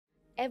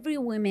Every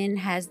woman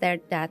has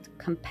that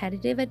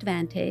competitive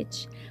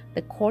advantage,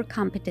 the core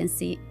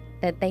competency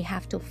that they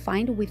have to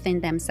find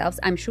within themselves.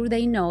 I'm sure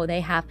they know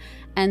they have,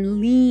 and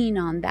lean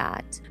on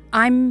that.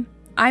 I'm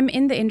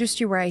in the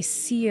industry where I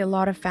see a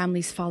lot of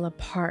families fall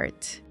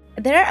apart.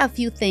 There are a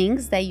few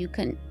things that you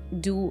can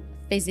do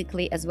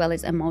physically as well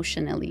as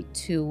emotionally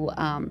to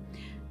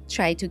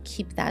try to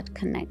keep that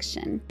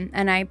connection.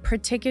 And I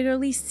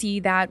particularly see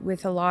that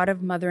with a lot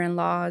of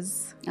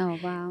mother-in-laws. Oh,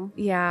 wow.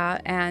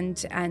 Yeah,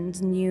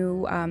 and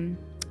new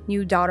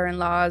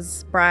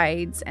daughter-in-laws,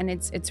 brides, and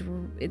it's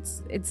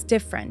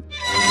different.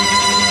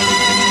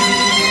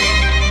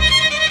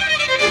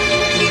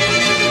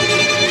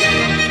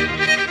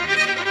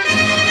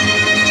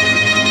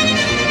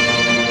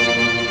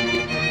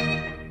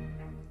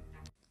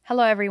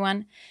 Hello,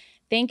 everyone.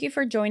 Thank you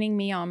for joining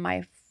me on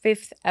my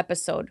 5th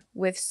episode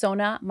with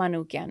Sona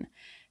Manukyan.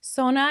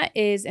 Sona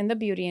is in the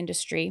beauty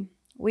industry.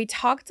 We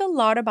talked a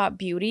lot about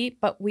beauty,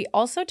 but we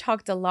also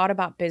talked a lot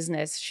about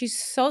business.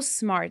 She's so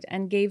smart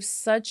and gave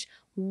such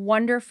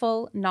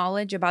wonderful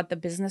knowledge about the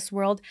business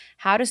world,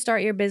 how to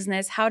start your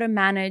business, how to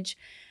manage.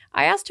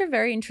 I asked her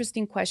very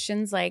interesting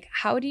questions like,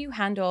 how do you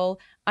handle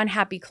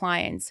unhappy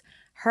clients?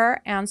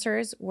 Her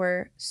answers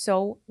were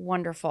so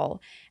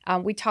wonderful.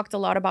 We talked a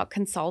lot about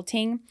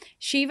consulting.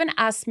 She even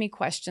asked me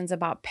questions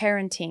about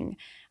parenting.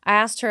 I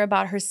asked her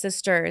about her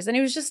sisters, and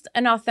it was just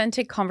an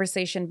authentic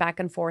conversation back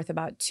and forth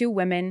about two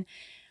women.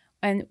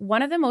 And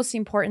one of the most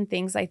important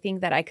things I think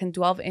that I can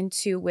delve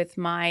into with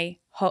my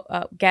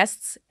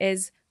guests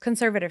is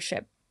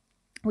conservatorship.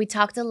 We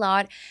talked a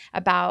lot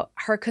about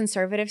her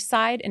conservative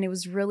side, and it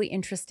was really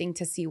interesting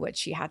to see what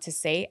she had to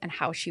say and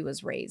how she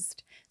was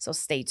raised. So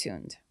stay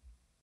tuned.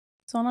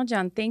 Sona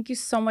Jan, thank you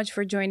so much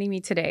for joining me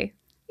today.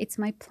 It's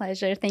my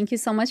pleasure. Thank you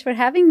so much for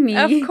having me.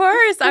 Of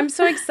course. I'm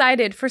so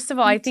excited. First of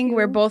all, I think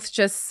we're both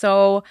just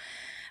so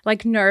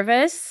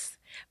nervous,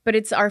 but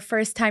it's our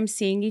first time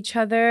seeing each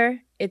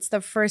other. It's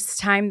the first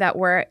time that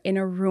we're in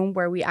a room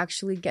where we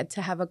actually get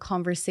to have a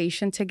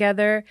conversation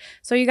together.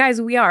 So you guys,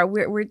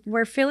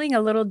 we're feeling a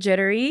little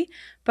jittery,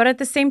 but at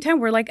the same time,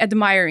 we're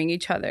admiring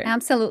each other.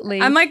 Absolutely.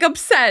 I'm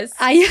obsessed.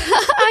 I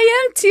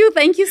am too.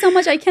 Thank you so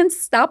much. I can't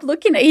stop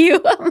looking at you.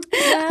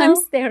 I'm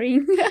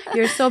staring.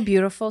 You're so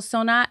beautiful,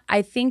 Sona.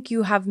 I think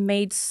you have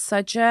made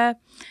such a,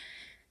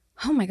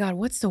 oh my God,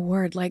 what's the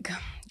word?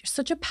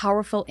 Such a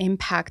powerful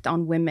impact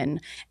on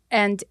women.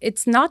 And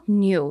it's not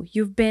new.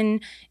 You've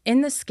been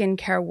in the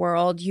skincare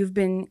world. You've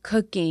been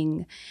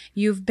cooking.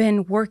 You've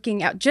been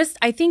working out.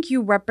 I think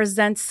you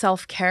represent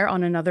self-care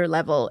on another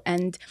level.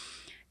 And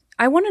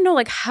I want to know,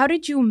 how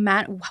did you,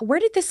 where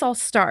did this all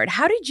start?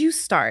 How did you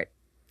start?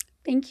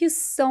 Thank you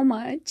so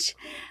much.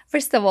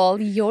 First of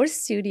all, your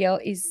studio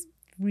is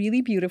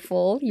really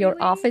beautiful. Your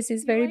office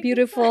is very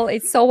beautiful.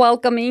 It's so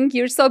welcoming.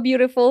 You're so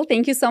beautiful.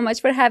 Thank you so much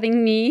for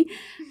having me.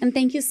 And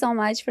thank you so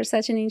much for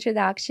such an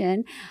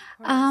introduction.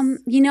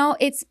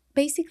 It's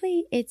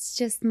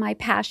just my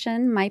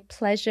passion, my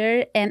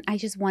pleasure. And I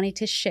just wanted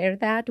to share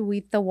that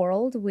with the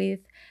world, with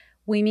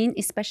women,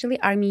 especially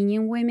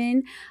Armenian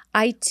women.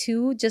 I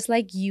too, just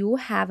like you,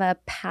 have a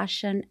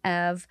passion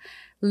of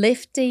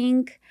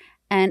lifting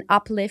and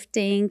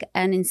uplifting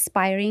and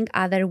inspiring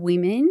other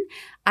women.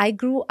 I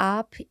grew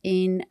up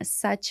in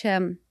such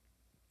a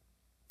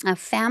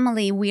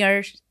family.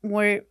 We're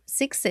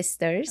 6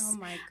 sisters. Oh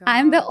my God.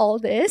 I'm the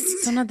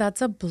oldest. Sona,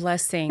 that's a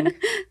blessing.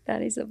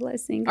 That is a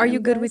blessing. Are you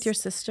good with your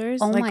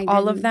sisters? Oh my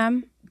all goodness. of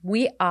them?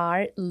 We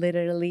are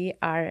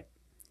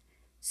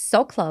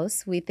so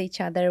close with each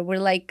other.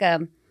 We're like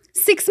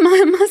 6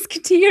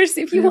 musketeers,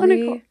 if you want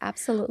to call.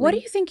 Absolutely. What do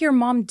you think your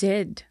mom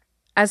did?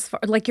 As far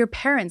your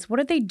parents, what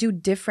did they do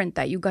different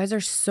that you guys are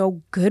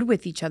so good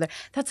with each other?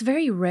 That's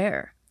very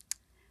rare.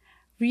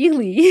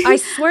 Really? I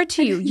swear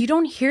to you, you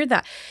don't hear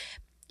that.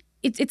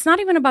 It's not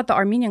even about the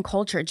Armenian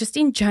culture. Just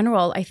in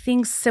general, I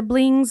think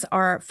siblings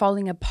are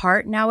falling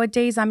apart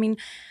nowadays. I mean,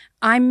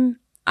 I'm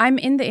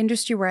in the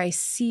industry where I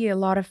see a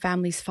lot of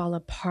families fall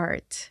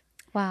apart.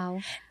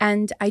 Wow.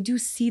 And I do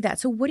see that.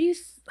 So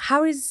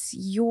how is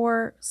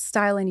your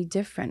style any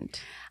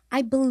different?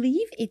 I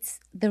believe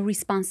it's the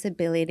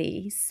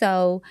responsibility.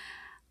 So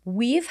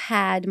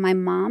my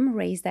mom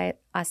raised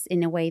us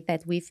in a way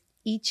that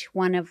each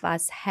one of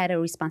us had a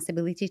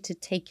responsibility to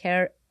take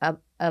care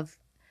of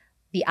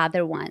the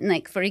other one.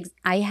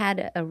 I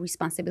had a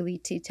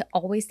responsibility to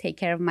always take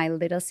care of my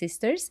little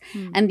sisters,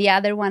 and the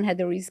other one had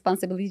the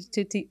responsibility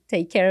to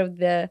take care of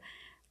the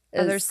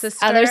other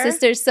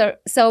sisters.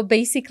 So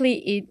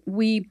basically,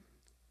 we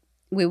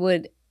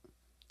would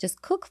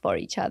just cook for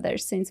each other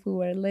since we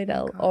were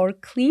little, or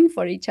clean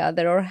for each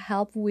other, or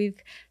help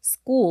with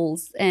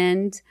schools,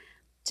 and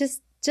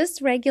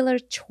just regular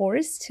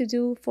chores to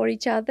do for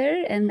each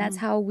other. And that's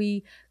how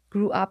we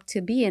grew up to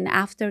be. And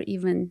after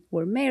even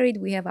we're married,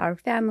 we have our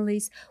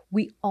families,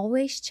 we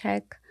always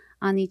check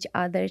on each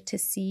other to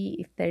see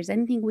if there's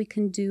anything we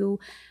can do.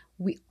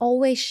 We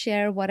always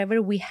share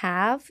whatever we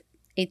have.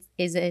 It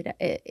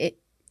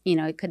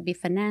could be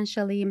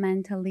financially,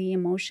 mentally,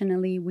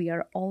 emotionally. We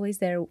are always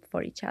there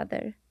for each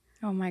other.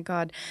 Oh my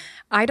God.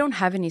 I don't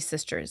have any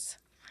sisters.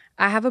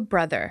 I have a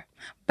brother,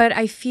 but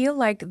I feel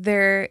like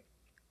there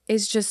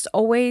is just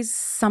always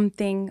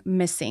something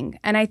missing.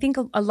 And I think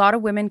a lot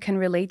of women can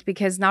relate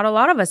because not a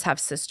lot of us have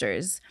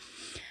sisters.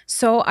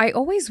 So I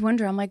always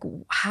wonder, I'm like,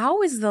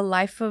 how is the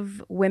life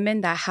of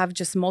women that have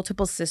just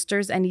multiple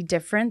sisters any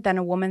different than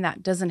a woman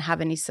that doesn't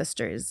have any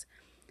sisters?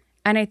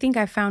 And I think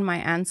I found my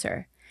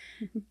answer.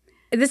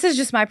 This is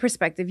just my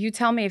perspective. You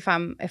tell me if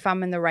I'm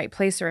in the right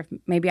place or if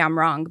maybe I'm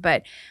wrong,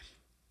 but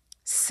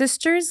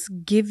sisters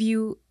give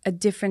you a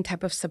different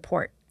type of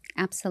support.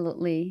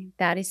 Absolutely.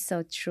 That is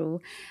so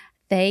true.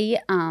 They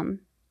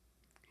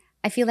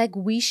I feel like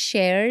we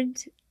shared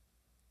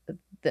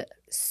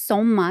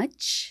so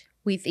much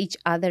with each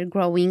other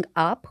growing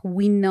up.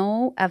 We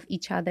know of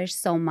each other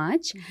so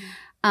much.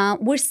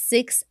 We're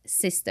 6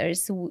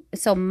 sisters.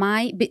 So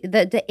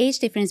the age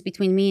difference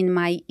between me and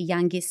my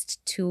youngest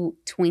 2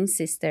 twin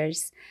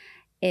sisters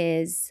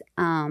is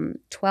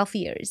 12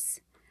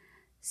 years.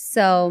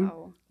 So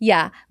Wow.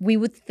 yeah,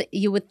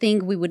 you would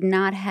think we would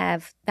not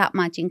have that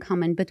much in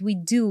common, but we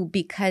do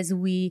because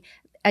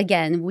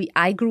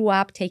I grew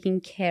up taking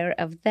care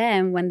of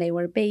them when they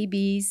were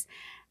babies.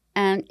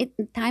 And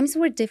times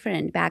were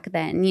different back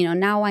then.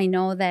 Now I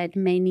know that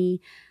many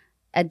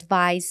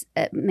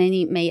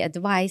may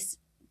advise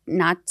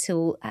not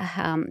to,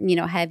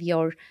 have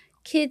your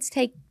kids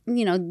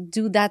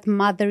do that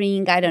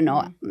mothering. I don't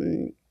know,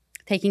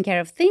 taking care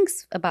of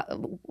things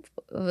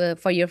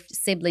for your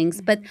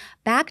siblings. But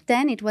back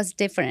then it was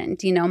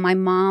different. My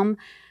mom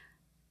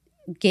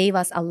gave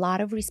us a lot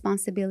of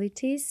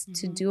responsibilities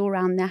to do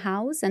around the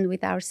house and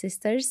with our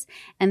sisters,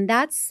 and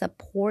that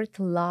support,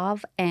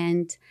 love,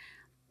 and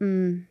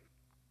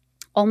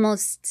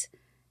almost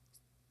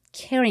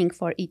caring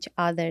for each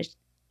other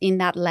in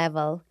that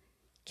level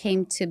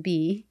came to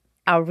be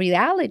our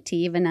reality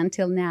even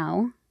until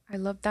now. I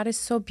love that. Is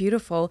so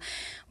beautiful.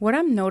 What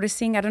I'm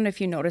noticing, I don't know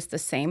if you noticed the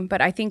same,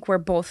 but I think we're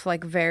both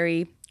like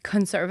very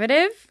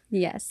conservative.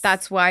 Yes.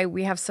 That's why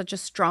we have such a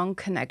strong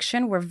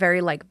connection. We're very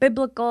like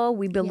biblical.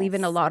 We believe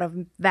in a lot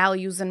of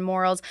values and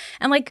morals.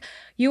 And like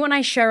you and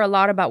I share a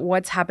lot about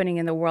what's happening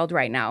in the world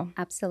right now.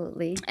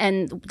 Absolutely.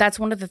 And that's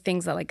one of the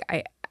things that like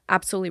I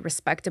absolutely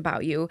respect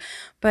about you.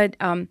 But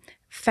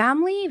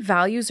family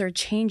values are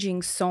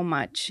changing so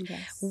much.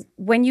 Yes.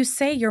 When you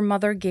say your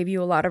mother gave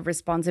you a lot of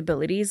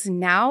responsibilities,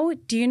 now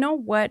do you know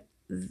what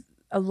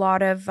a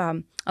lot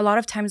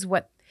of times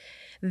what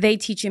they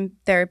teach in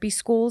therapy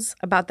schools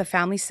about the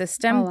family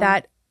system,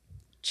 that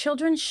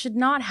children should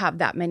not have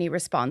that many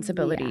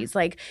responsibilities.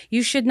 Like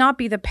you should not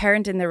be the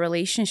parent in the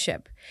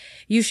relationship.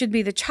 You should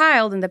be the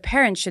child, and the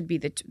parent should be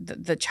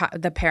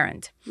the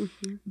parent.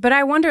 But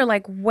I wonder,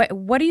 like,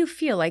 what do you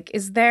feel like?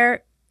 Is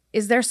there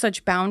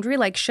such boundary?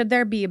 Like, should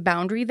there be a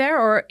boundary there,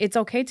 or it's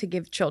okay to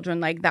give children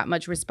like that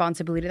much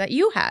responsibility that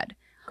you had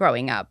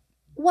growing up?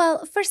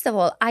 Well, first of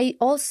all, I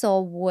also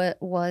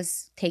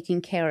was taken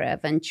care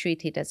of and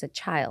treated as a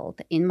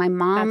child. And my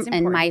mom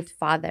and my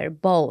father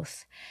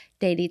both,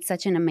 they did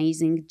such an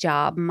amazing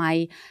job.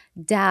 My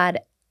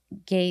dad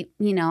gave,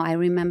 I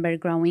remember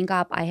growing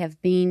up, I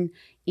have been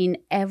in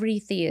every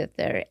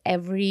theater,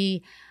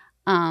 every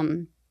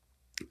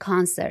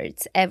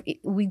concerts.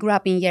 We grew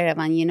up in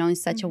Yerevan, in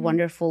such a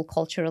wonderful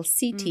cultural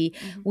city.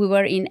 We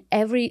were in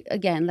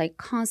like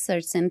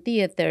concerts and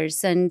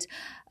theaters and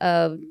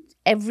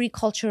every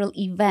cultural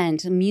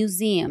event,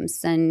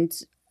 museums, and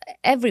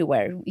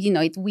everywhere.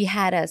 We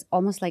had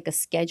almost like a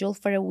schedule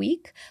for a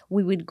week.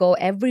 We would go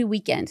every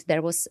weekend.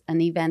 There was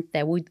an event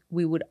that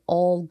we would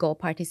all go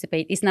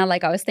participate. It's not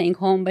like I was staying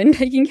home and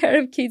taking care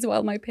of kids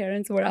while my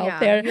parents were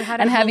out there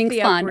and having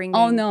fun. Upbringing.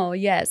 Oh no,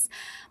 yes.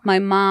 My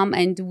mom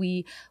and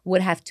we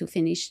would have to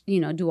finish,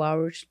 do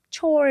our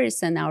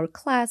chores and our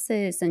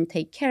classes and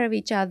take care of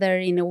each other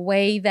in a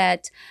way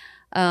that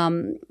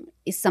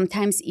is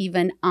sometimes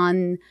even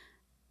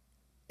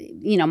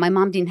my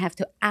mom didn't have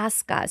to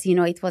ask us.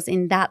 It was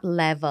in that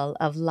level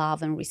of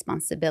love and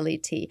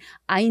responsibility.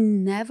 I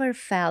never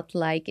felt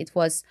like it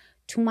was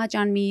too much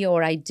on me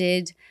or I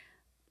did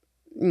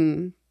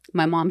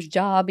my mom's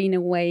job in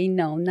a way.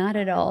 No, not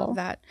at all. I love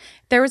that.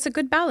 There was a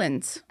good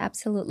balance.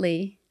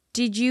 Absolutely.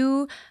 Did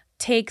you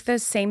take the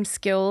same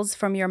skills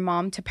from your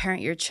mom to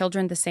parent your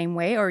children the same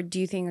way, or do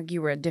you think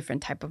you were a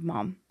different type of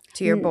mom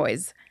to your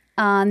boys?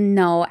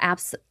 No,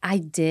 I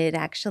did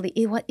actually.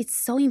 It's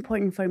so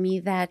important for me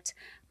that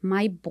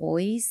my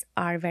boys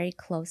are very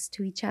close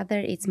to each other.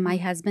 It's my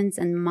husband's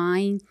and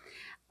my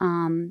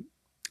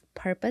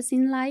purpose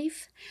in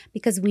life,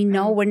 because we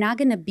know we're not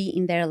going to be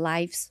in their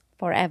lives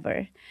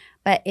forever.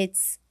 But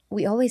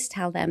we always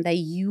tell them that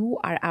you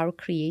are our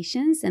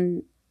creations,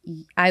 and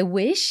I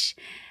wish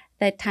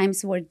that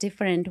times were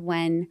different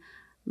when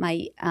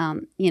I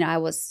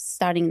was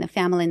starting the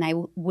family and I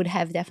would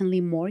have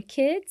definitely more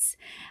kids.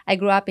 I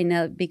grew up in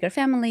a bigger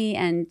family,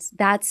 and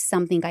that's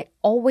something I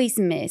always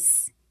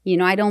miss.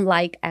 I don't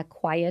like a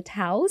quiet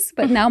house,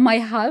 but now my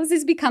house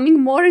is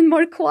becoming more and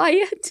more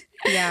quiet.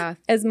 Yeah.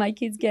 As my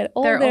kids get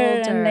older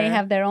and they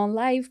have their own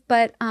life.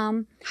 But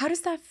how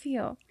does that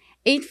feel?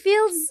 It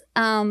feels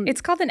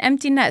It's called an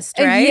empty nest,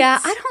 right? Yeah,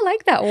 I don't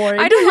like that word.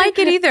 I don't like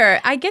it either.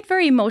 I get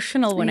very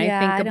emotional when Yeah,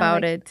 I think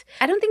about it.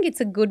 I don't think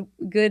it's a good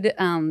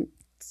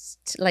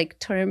like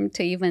term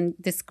to even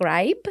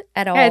describe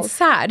at all. Yeah, it's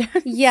sad.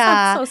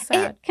 Yeah. So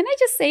sad. Can I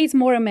just say it's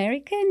more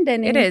American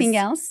than It anything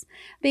is. else?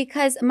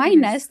 Because my It is.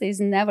 nest is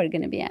never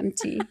going to be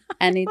empty.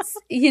 And it's,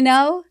 you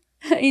know,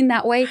 in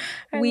that way,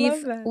 I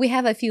love that. we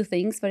have a few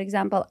things. For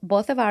example,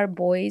 both of our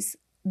boys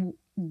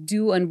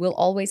do and will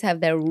always have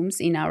their rooms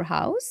in our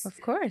house.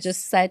 Of course.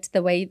 Just set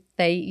the way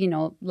they, you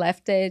know,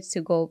 left it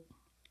to go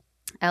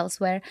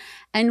elsewhere.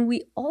 And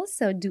we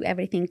also do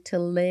everything to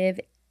live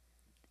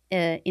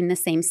in the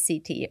same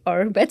city,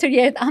 or better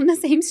yet, on the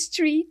same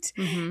street.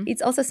 Mm-hmm.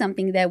 It's also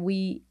something that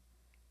we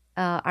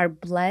are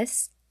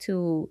blessed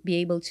to be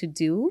able to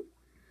do.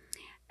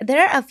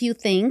 There are a few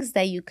things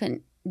that you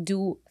can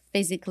do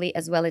physically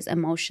as well as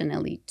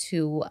emotionally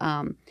to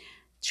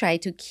try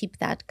to keep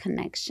that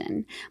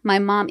connection.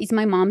 It's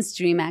my mom's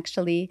dream,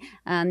 actually.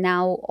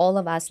 Now all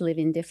of us live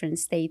in different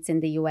states in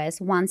the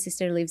U.S. One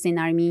sister lives in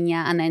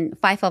Armenia, and then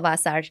 5 of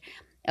us are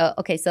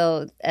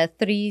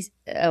three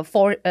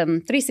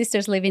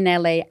sisters live in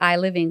LA. I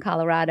live in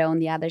Colorado,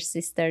 and the other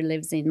sister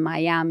lives in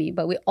Miami.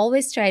 But we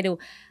always try to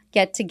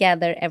get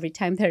together every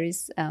time there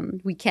is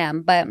we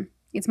can. But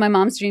it's my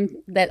mom's dream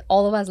that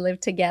all of us live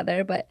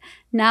together. But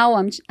now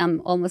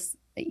I'm almost,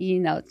 you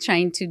know,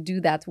 trying to do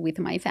that with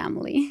my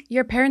family.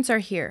 Your parents are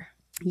here.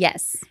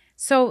 Yes.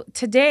 So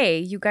today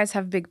you guys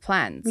have big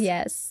plans.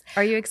 Yes.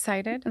 Are you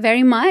excited?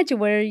 Very much.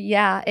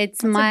 It's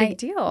It's a big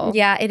deal.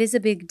 Yeah, it is a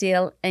big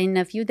deal. In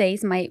a few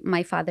days,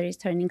 my father is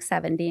turning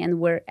 70, and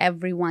where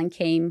everyone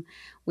came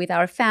with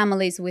our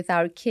families, with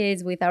our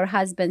kids, with our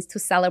husbands to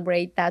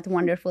celebrate that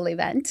wonderful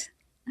event.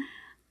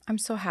 I'm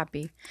so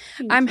happy.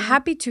 Thank I'm you.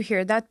 happy to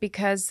hear that,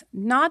 because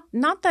not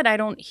that I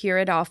don't hear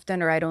it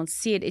often or I don't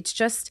see it. It's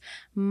just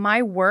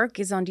my work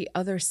is on the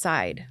other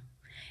side.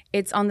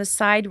 It's on the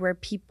side where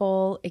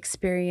people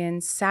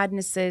experience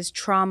sadnesses,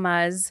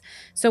 traumas.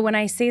 So when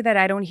I say that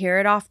I don't hear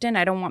it often,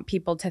 I don't want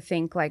people to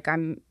think like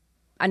I'm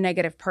a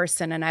negative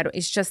person. And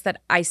it's just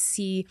that I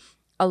see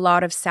a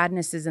lot of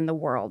sadnesses in the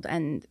world,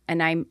 and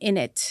I'm in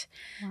it.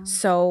 Wow.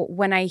 So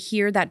when I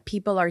hear that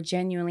people are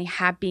genuinely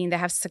happy and they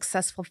have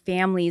successful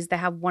families, they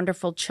have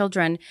wonderful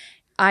children,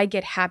 I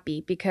get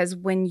happy, because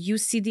when you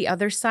see the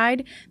other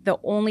side, the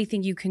only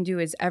thing you can do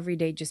is every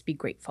day just be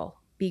grateful.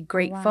 Be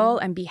grateful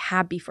and be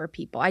happy for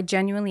people. I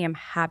genuinely am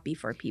happy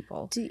for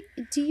people. Do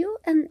you,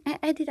 and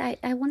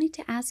I wanted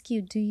to ask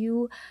you, do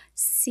you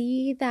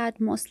see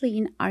that mostly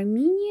in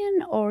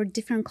Armenian or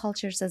different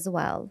cultures as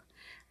well?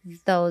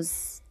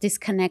 Those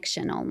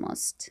disconnection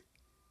almost.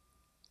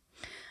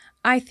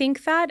 I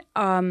think that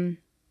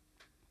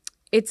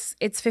it's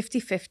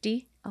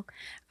 50-50. Okay.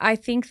 I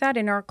think that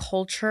in our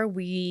culture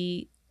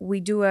we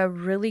do a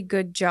really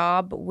good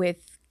job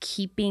with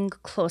keeping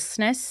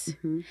closeness.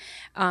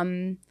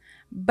 Mm-hmm.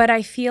 But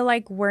I feel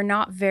like we're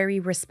not very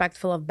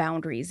respectful of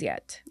boundaries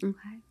yet.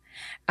 Okay.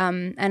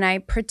 And I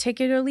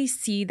particularly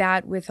see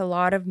that with a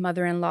lot of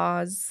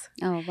mother-in-laws.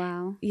 Oh,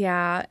 wow.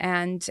 Yeah,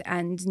 and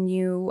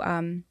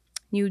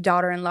new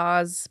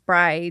daughter-in-laws,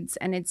 brides,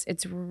 and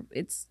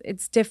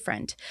it's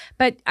different.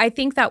 But I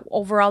think that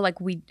overall,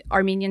 like, we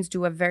Armenians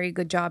do a very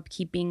good job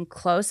keeping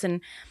close.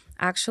 And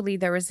actually,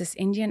 there was this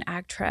Indian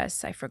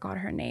actress, I forgot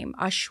her name,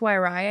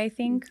 Aishwarya Rai, I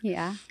think.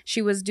 Yeah. She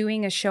was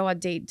doing a show at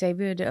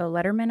David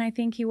Letterman, I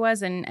think he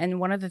was. And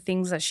one of the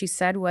things that she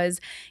said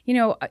was, you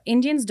know,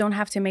 Indians don't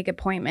have to make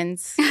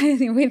appointments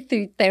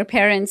with their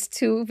parents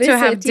to visit. to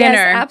have dinner.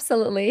 Yes,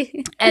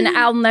 absolutely. And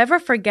I'll never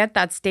forget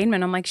that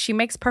statement. I'm like, she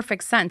makes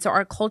perfect sense. So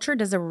our culture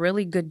does a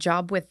really good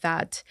job with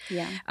that.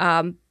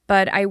 Yeah.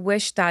 But I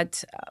wish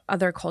that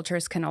other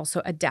cultures can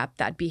also adapt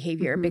that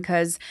behavior,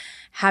 because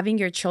having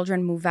your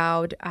children move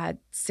out at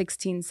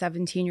 16,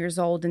 17 years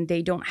old and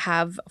they don't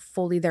have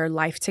fully their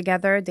life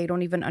together, they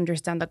don't even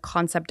understand the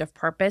concept of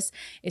purpose,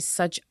 is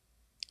such,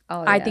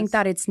 I think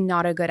that it's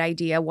not a good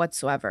idea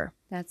whatsoever.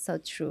 That's so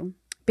true.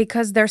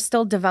 Because they're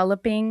still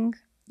developing.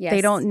 Yes.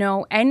 They don't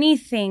know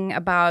anything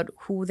about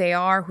who they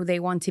are, who they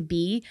want to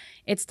be.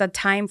 It's the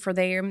time for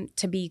them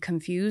to be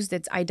confused.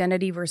 It's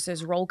identity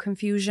versus role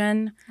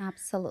confusion.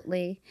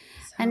 Absolutely.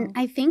 So. And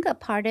I think a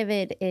part of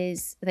it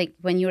is, like,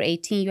 when you're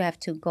 18, you have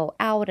to go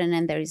out, and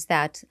then there's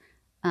that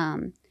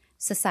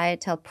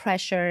societal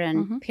pressure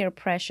and peer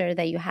pressure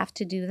that you have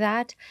to do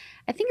that.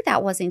 I think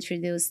that was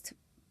introduced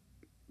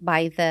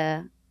by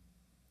the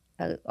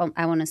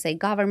I want to say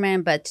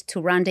government, but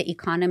to run the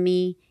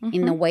economy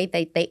in the way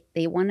that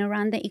they want to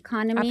run the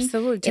economy.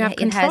 Absolutely, to have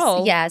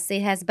control.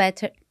 It has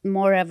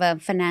more of a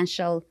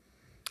financial.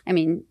 I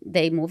mean,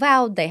 they move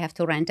out, they have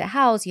to rent a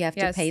house, you have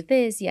to pay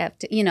this, you have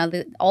to, you know,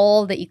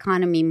 all the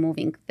economy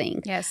moving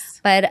thing. Yes.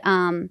 But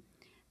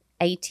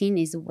 18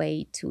 is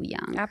way too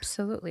young.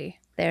 Absolutely.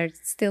 They're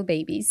still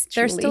babies.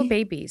 They're truly. still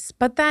babies.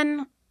 But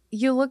then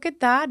you look at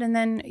that, and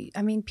then,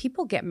 I mean,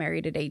 people get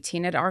married at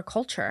 18 at our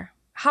culture.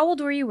 How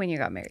old were you when you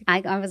got married?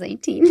 I was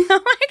 18.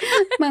 Oh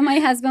my God. My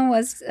husband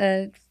was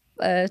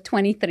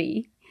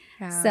 23.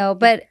 Yeah. So,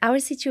 but our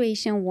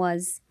situation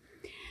was,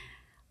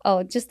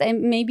 Oh, just a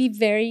maybe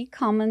very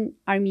common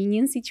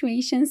Armenian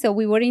situation. So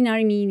we were in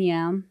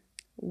Armenia.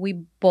 We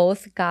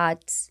both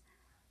got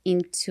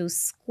into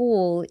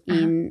school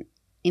in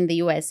the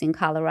US in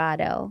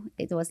Colorado.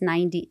 It was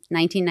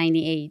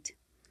 1998.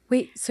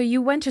 Wait, so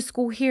you went to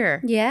school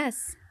here?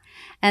 Yes.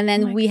 And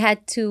then we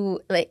had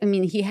to,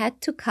 he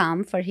had to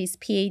come for his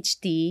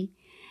PhD.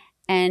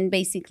 And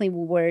basically,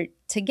 we were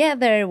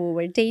together, we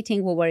were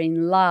dating, we were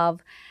in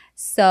love.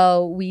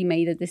 So we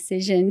made a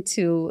decision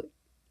to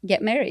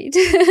get married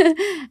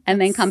and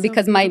then come,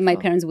 because my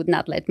parents would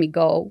not let me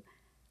go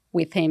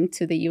with him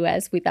to the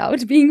US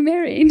without being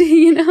married,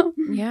 you know?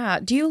 Yeah.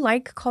 Do you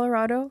like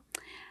Colorado?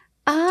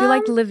 Do you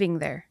like living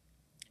there?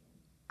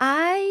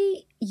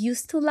 I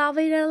used to love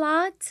it a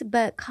lot,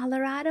 but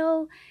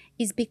Colorado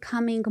is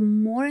becoming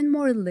more and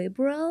more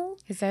liberal.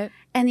 Is it?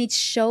 And it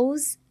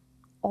shows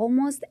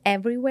almost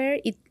everywhere.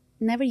 It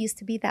never used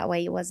to be that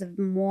way. It was a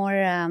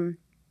more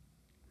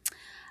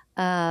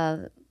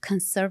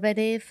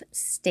conservative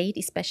state,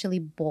 especially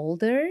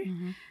Boulder.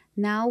 Mm-hmm.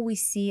 Now we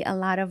see a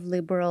lot of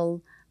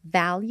liberal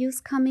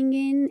values coming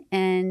in.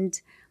 And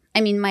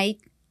I mean,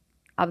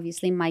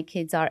 obviously my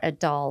kids are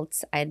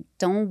adults. I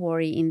don't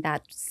worry in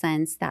that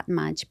sense that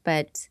much.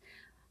 But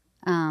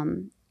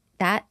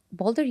that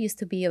Boulder used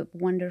to be a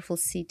wonderful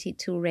city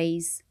to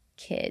raise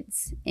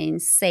kids in,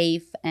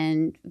 safe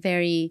and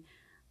very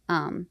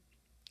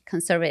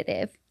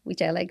conservative,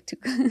 which I like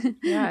to.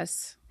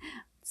 Yes.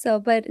 So,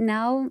 but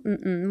now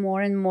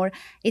more and more.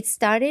 It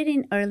started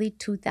in early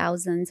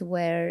 2000s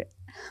where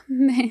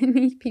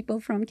many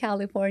people from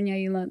California,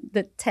 you know,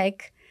 the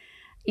tech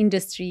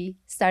industry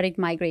started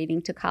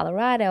migrating to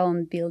Colorado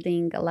and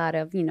building a lot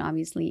of, you know,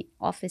 obviously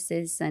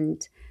offices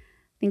and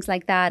things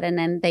like that. And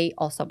then they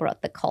also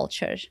brought the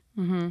culture.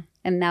 Mm-hmm.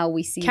 And now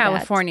we see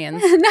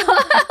Californians. No,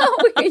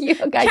 you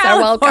guys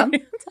are welcome.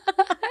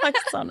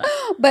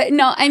 But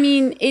no, I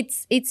mean,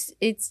 it's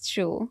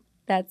true.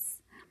 That's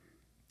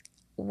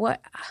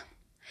what,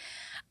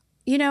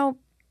 you know,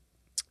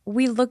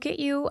 we look at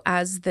you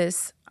as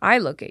this. I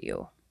look at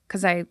you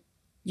because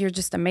you're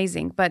just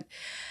amazing. But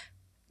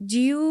do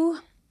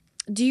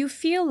you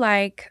feel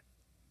like,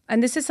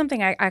 and this is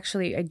something I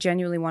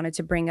genuinely wanted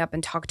to bring up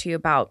and talk to you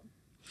about.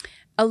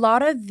 A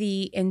lot of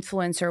the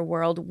influencer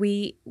world,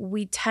 we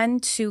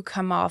tend to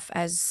come off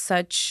as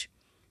such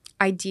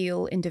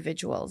ideal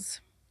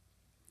individuals.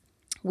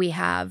 We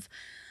have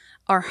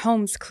our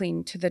homes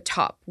clean to the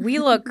top. We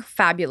look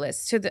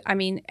fabulous.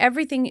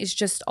 Everything is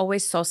just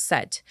always so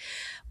set.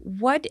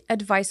 What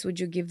advice would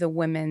you give the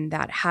women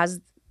that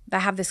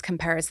have this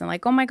comparison?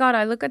 Like, oh my God,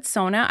 I look at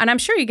Sona, and I'm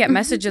sure you get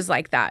messages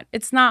like that.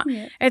 It's not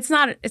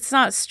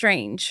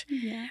strange.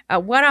 Yeah.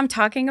 What I'm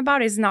talking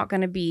about is not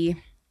going to be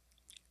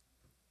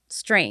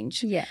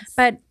strange. Yes.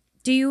 But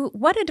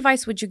what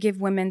advice would you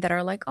give women that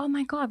are like, oh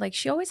my God, like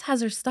she always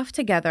has her stuff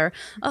together.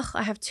 Ugh,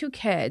 I have 2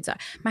 kids.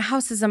 My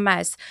house is a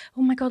mess.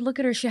 Oh my God, look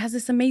at her. She has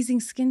this amazing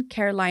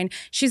skincare line.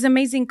 She's an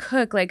amazing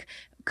cook. Like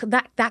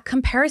that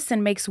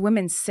comparison makes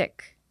women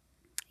sick.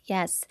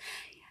 Yes.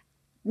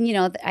 You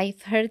know,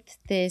 I've heard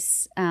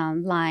this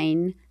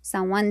line.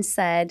 Someone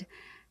said,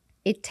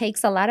 it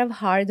takes a lot of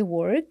hard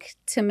work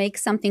to make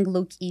something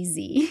look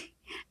easy.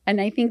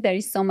 And I think there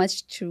is so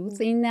much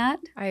truth in that.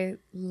 I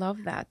love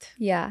that.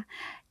 Yeah.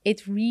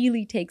 It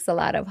really takes a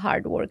lot of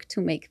hard work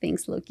to make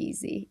things look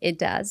easy. It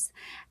does.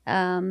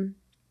 You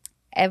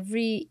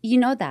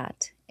know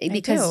that.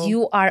 Because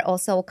you are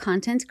also a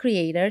content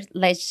creator.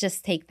 Let's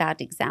just take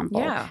that example.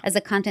 Yeah. As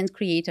a content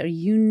creator,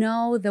 you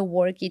know the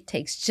work it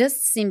takes.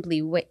 Just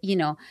simply, you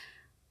know,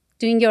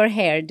 doing your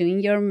hair,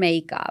 doing your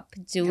makeup,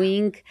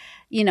 getting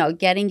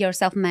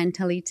yourself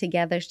mentally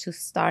together to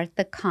start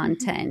the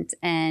content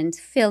and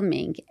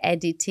filming,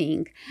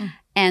 editing,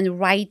 and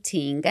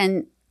writing.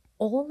 And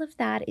all of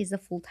that is a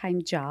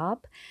full-time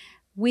job.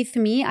 With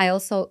me, I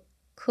also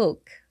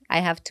cook. I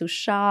have to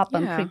shop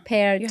and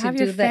prepare you to have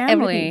do your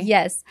family. everything.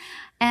 Yes.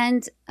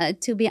 And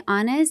to be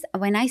honest,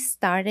 when I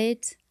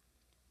started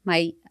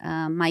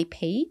my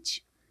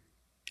page,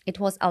 it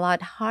was a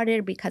lot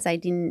harder because I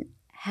didn't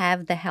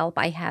have the help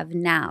I have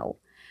now.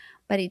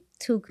 But it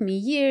took me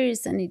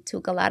years and it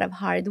took a lot of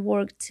hard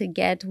work to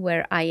get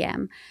where I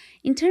am.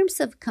 In terms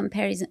of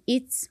comparison,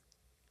 it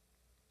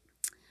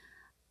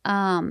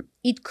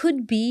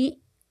could be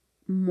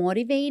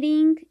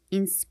motivating,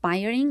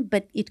 inspiring,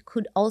 but it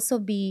could also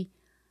be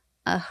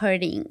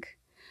hurting.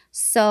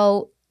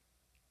 So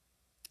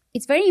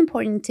it's very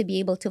important to be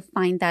able to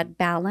find that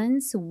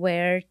balance,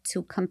 where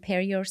to compare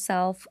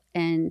yourself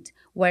and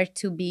where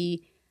to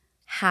be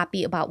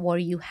happy about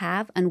what you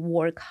have and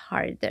work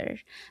harder.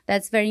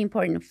 That's very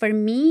important. For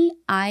me,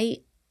 I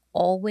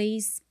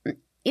always,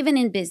 even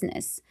in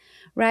business,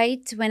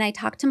 right? When I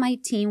talk to my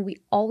team, we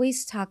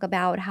always talk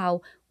about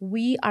how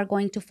we are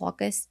going to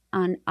focus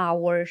on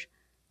our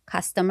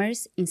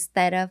customers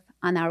instead of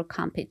on our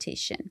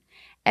competition.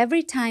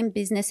 Every time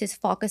businesses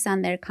focus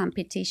on their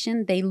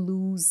competition, they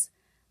lose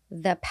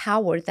the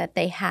power that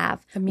they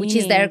have, which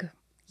is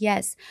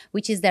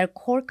their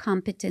core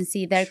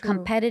competency, their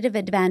competitive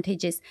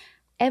advantages.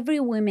 every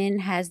woman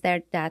has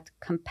that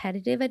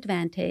competitive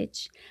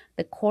advantage,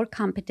 the core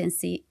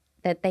competency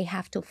that they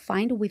have to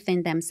find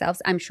within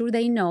themselves. I'm sure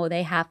they know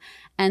they have,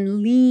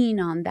 and lean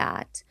on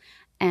that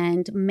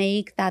and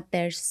make that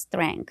their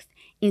strength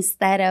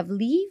instead of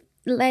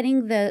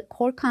letting the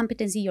core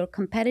competency, your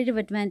competitive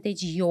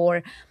advantage,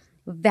 your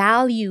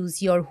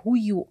values, your who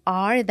you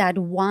are, that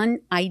one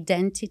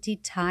identity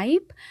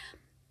type,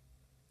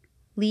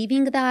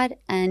 leaving that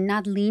and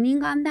not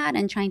leaning on that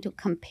and trying to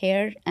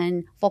compare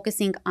and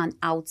focusing on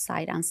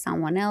outside, on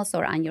someone else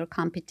or on your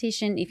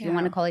competition, if you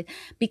want to call it,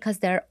 because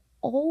there are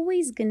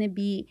always going to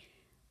be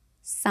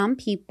some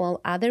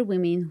people, other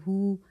women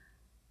who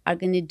are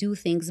going to do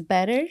things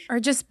better. Or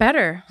just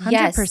better,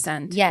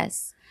 100%.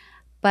 Yes.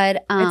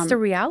 But it's the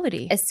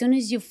reality. As soon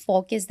as you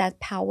focus that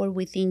power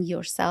within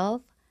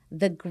yourself,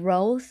 the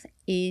growth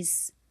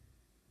is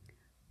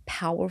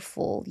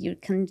powerful. You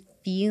can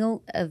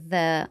feel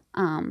the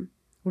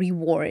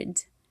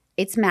reward.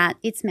 It's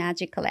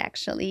magical,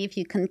 actually,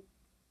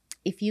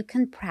 if you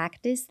can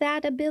practice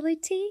that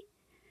ability.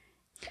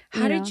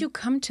 How did you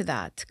come to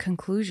that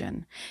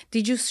conclusion?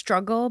 Did you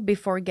struggle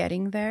before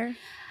getting there?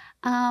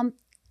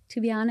 To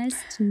be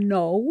honest,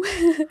 no.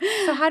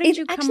 So how did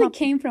you come up? It actually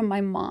came from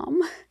my mom.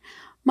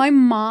 My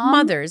mom,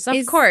 mothers,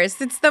 of course,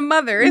 it's the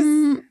mothers.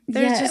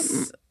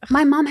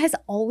 My mom has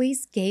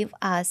always gave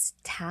us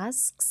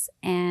tasks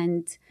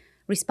and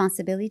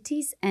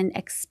responsibilities and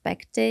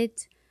expected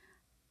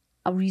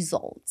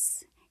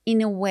results.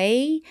 In a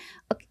way,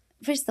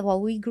 first of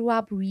all, we grew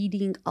up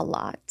reading a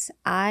lot.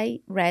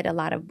 I read a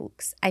lot of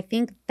books. I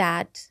think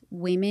that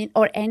women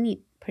or any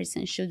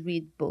person should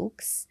read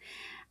books,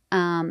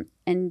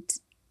 and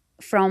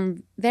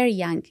from very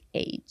young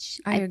age.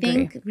 I agree.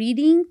 think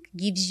reading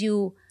gives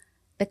you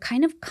the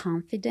kind of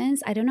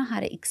confidence, I don't know how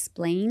to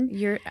explain,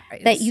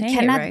 that you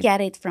cannot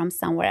get it from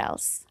somewhere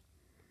else.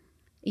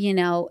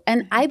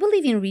 And I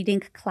believe in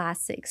reading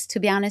classics, to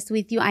be honest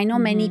with you. I know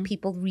many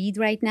people read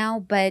right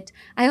now, but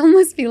I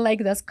almost feel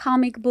like those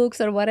comic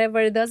books or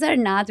whatever, those are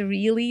not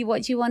really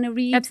what you want to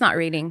read. That's not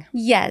reading.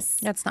 Yes.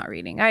 That's not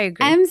reading. I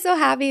agree. I'm so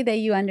happy that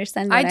you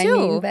understand what I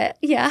mean. But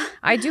yeah.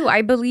 I do.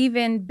 I believe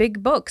in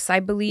big books.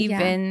 I believe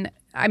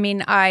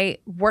I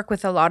work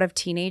with a lot of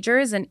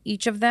teenagers, and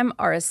each of them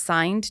are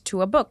assigned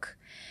to a book.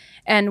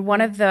 And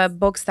one of the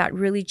books that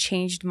really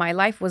changed my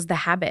life was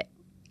The Habit.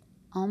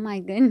 Oh my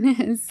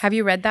goodness. Have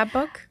you read that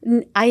book?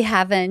 I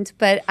haven't,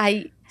 but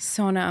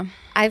Sona.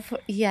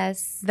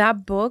 Yes.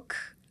 That book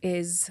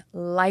is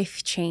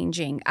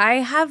life-changing. I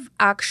have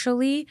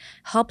actually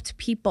helped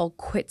people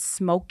quit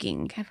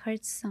smoking. I've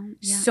heard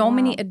so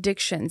many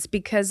addictions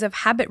because of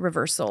habit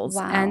reversals.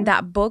 Wow. And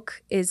that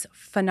book is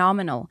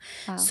phenomenal.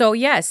 Wow. So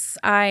yes,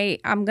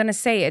 I'm going to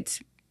say it.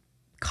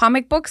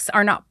 Comic books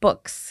are not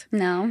books.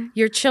 No.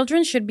 Your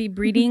children should be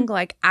reading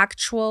like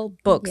actual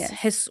books,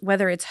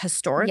 whether it's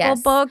historical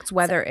books,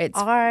 whether it's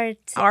art,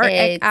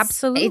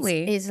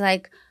 absolutely. It's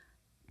like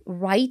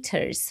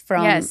writers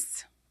from,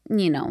 absolutely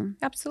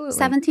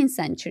 17th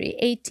century,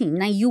 18th.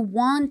 Now you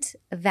want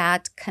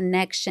that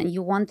connection.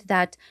 You want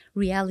that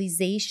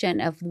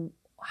realization of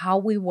how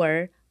we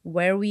were,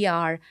 where we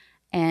are,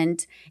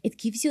 and it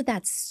gives you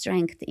that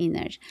strength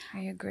inner.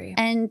 I agree.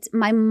 And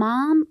my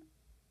mom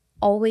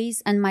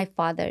always, and my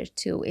father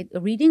too,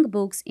 reading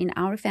books in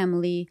our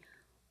family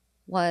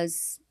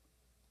was,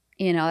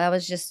 that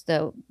was just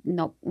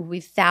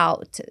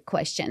without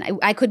question.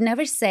 I could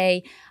never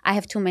say I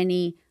have too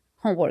many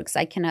homeworks,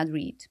 I cannot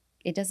read.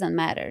 It doesn't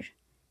matter.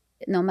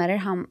 No matter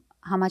how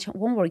much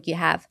homework you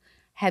have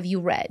you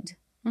read?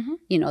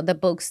 The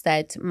books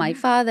that my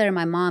father,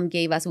 my mom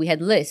gave us, we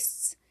had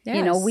lists.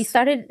 Yes. We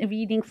started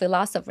reading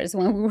philosophers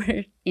when we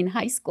were in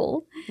high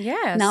school.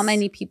 Yes. Not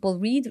many people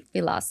read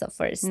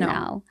philosophers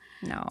now.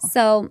 No.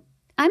 So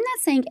I'm not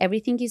saying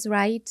everything is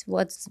right,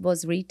 what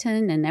was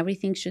written, and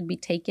everything should be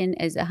taken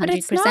as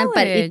 100%.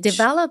 But it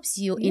develops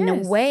you in a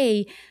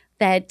way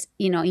that,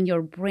 in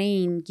your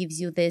brain gives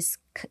you this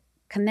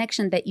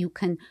connection that you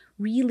can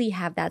really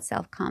have that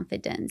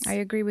self-confidence. I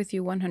agree with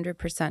you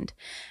 100%.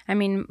 I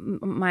mean,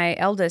 my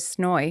eldest,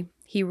 Noy,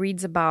 he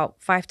reads about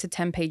 5 to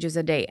 10 pages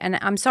a day. And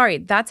I'm sorry,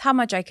 that's how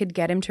much I could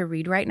get him to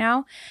read right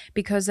now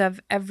because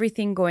of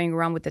everything going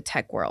around with the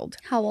tech world.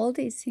 How old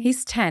is he?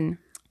 He's 10.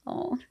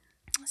 Oh.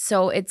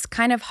 So it's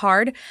kind of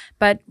hard,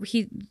 but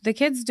the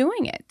kid's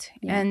doing it.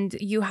 Yeah. And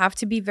you have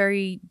to be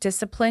very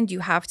disciplined.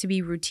 You have to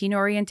be routine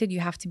oriented.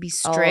 You have to be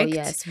strict. Oh,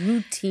 yes.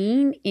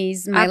 Routine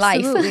is my life.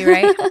 Absolutely,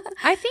 right?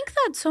 I think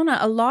that, Sona,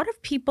 a lot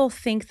of people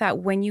think that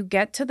when you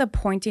get to the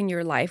point in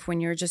your life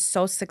when you're just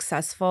so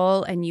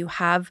successful and you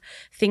have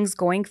things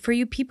going for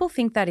you, people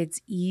think that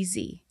it's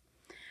easy.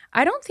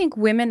 I don't think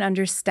women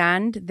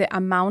understand the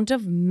amount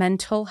of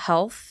mental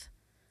health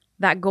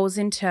that goes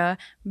into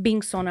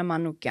being Sona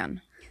Manukyan.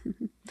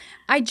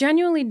 I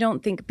genuinely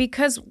don't think,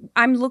 because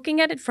I'm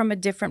looking at it from a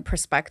different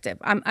perspective.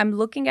 I'm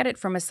looking at it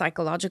from a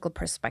psychological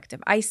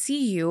perspective. I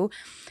see you.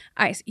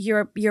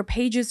 Your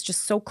page is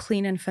just so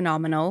clean and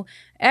phenomenal.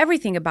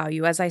 Everything about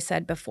you, as I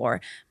said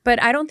before.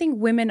 But I don't think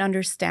women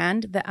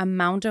understand the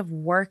amount of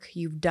work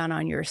you've done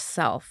on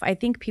yourself. I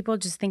think people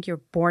just think you're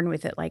born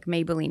with it, like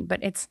Maybelline,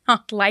 but it's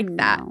not like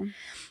that.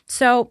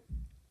 So,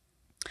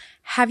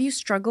 have you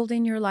struggled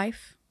in your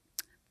life?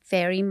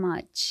 Very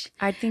much.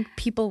 I think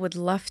people would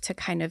love to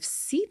kind of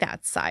see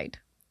that side.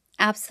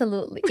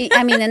 Absolutely.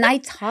 I mean, and I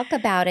talk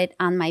about it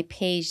on my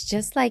page,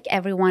 just like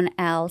everyone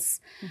else.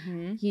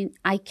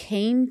 I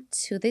came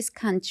to this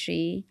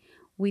country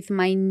with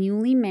my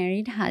newly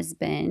married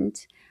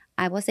husband.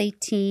 I was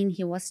 18.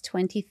 He was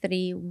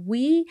 23.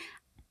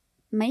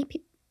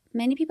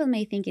 Many people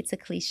may think it's a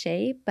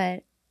cliche,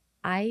 but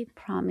I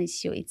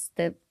promise you, it's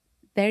the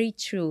very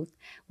truth.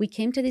 We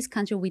came to this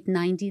country with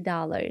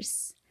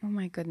 $90. Oh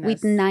my goodness.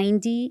 With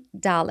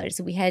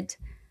 $90. We had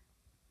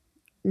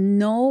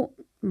no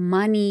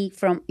money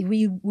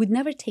we would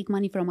never take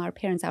money from our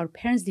parents. Our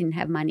parents didn't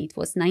have money. It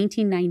was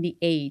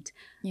 1998,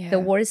 the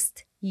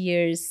worst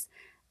years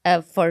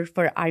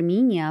for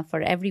Armenia,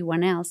 for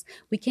everyone else.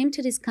 We came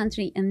to this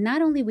country, and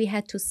not only we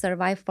had to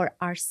survive for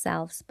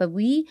ourselves, but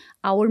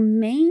our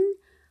main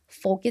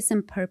focus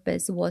and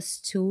purpose was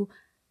to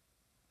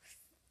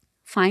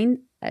find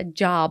a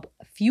job,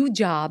 a few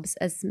jobs,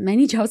 as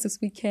many jobs as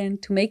we can,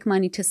 to make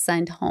money to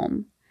send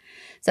home.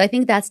 So I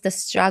think that's the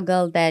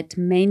struggle that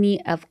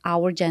many of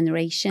our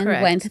generation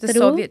went through. The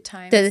Soviet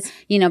times.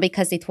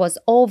 Because it was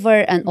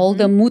over and all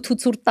the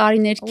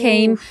mututurtariner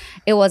came.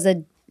 It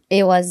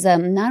was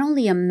not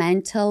only a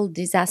mental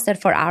disaster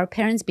for our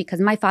parents, because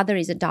my father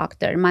is a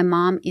doctor, my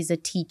mom is a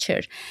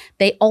teacher.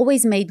 They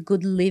always made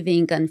good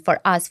living, and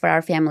for us, for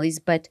our families,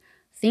 but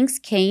things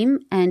came,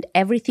 and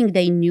everything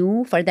they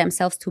knew for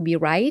themselves to be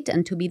right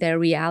and to be their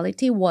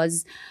reality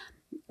was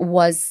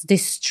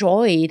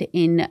destroyed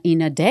in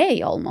a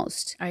day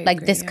almost.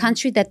 This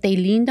country that they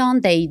leaned on,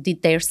 they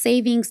did their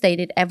savings, they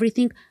did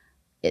everything.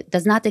 It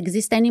does not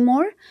exist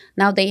anymore.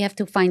 Now they have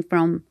to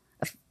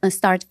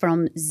start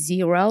from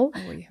zero.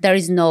 There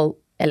is no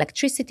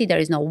electricity, there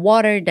is no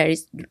water, there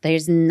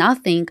is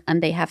nothing,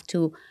 and they have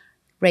to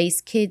raise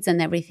kids and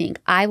everything.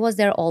 I was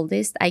their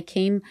oldest. I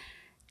came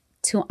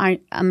to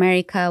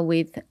America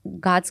with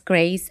God's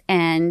grace,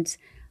 and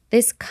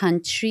this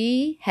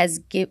country has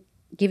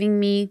given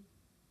me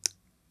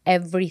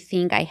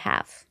everything I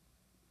have.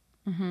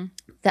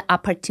 The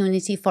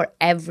opportunity for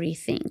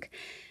everything.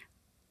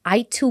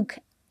 I took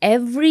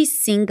every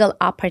single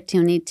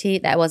opportunity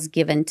that was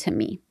given to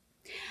me.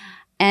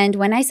 And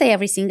when I say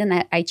every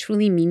single, I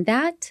truly mean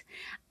that.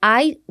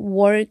 I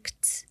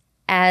worked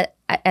at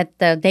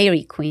the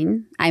Dairy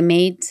Queen. I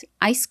made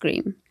ice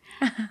cream.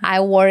 I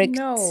worked,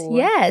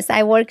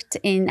 I worked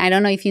in, I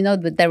don't know if you know,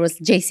 but there was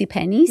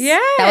JCPenney's. Yes.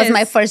 That was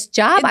my first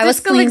job. It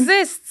still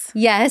exists.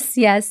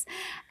 Yes.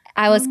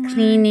 I was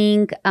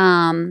cleaning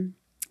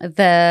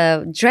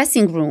the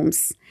dressing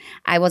rooms.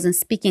 I wasn't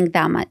speaking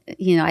that much.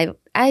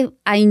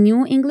 I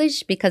knew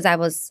English because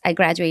I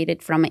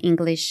graduated from an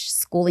English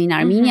school in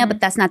Armenia, but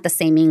that's not the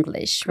same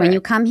English. Correct. When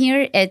you come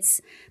here,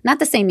 it's not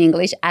the same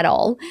English at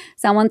all.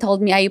 Someone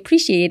told me I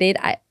appreciate it.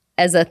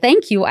 As a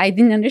thank you, I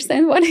didn't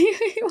understand what he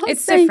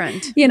was saying.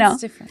 Different.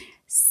 It's different.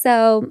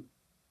 So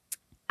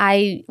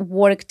I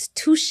worked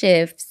 2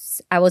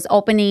 shifts. I was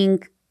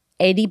opening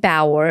Eddie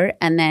Bauer,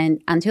 and then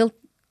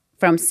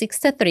from 6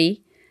 to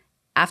 3.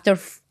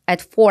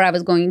 At 4, I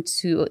was going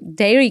to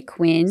Dairy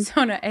Queen.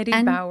 Sona,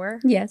 Eddie Bauer.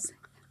 Yes.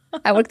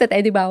 I worked at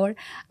Eddie Bauer.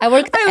 I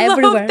worked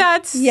everywhere. I love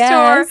that store.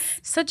 Yes.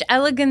 Such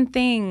elegant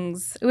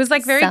things. It was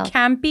like very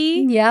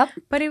campy. Yep.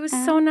 But it was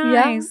so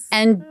nice. Yeah.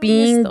 And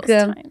being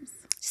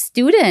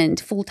student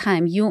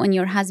full-time, you and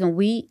your husband,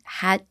 we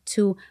had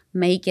to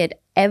make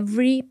it.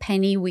 Every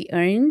penny we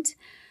earned,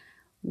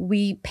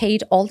 we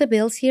paid all the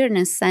bills here and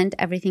then sent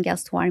everything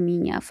else to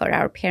Armenia for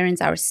our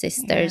parents, our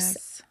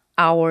sisters,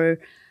 our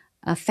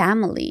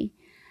family.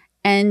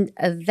 And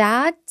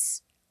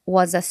that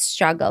was a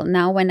struggle.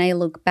 Now, when I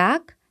look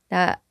back,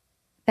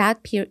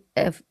 that period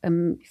of a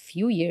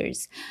few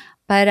years,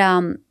 but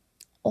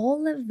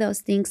all of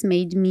those things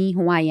made me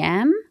who I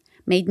am,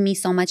 made me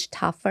so much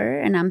tougher,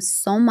 and I'm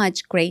so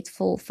much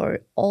grateful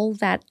for all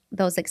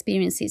those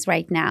experiences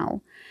right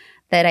now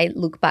that I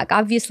look back.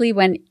 Obviously,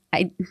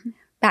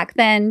 back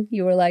then,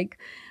 you were like,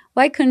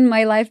 why couldn't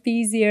my life be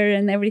easier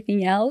and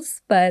everything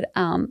else? But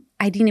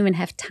I didn't even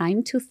have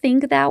time to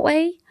think that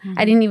way.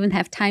 I didn't even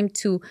have time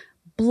to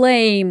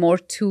blame or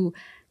to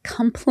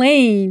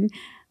complain.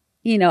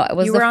 You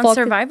were on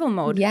survival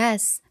mode.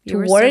 Yes, to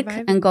work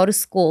and go to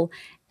school.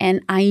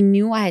 And I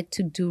knew I had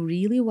to do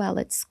really well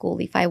at school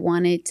if I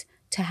wanted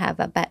to have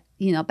a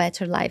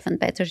better life and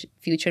better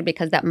future,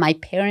 because that my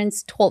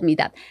parents told me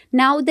that.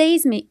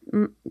 Nowadays,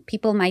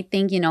 people might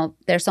think,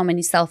 there's so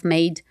many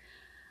self-made,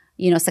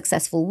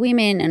 successful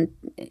women, and,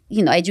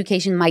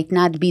 education might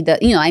not be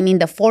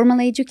the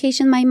formal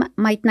education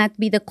might not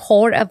be the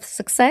core of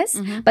success.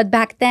 But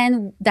back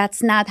then,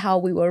 that's not how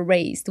we were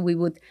raised. We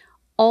would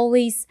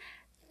always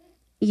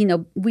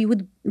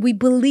we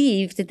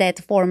believed that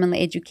formal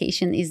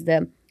education is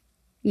the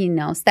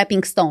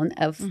stepping stone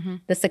of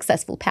the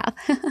successful path.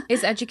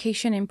 Is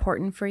education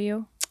important for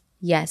you?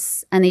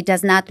 Yes, and it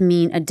does not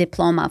mean a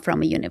diploma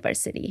from a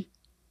university.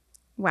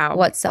 Wow.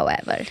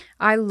 Whatsoever.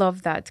 I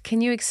love that.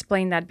 Can you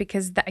explain that?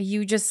 Because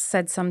you just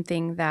said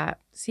something that,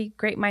 see,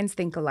 great minds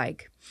think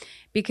alike.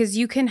 Because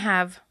you can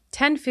have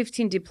 10,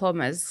 15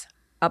 diplomas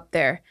up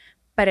there,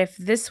 but if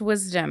this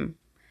wisdom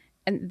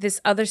and this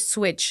other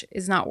switch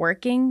is not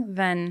working,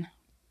 then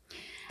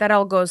that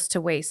all goes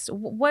to waste.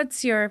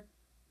 What's your...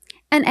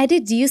 And Eddie,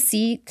 do you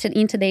see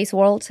in today's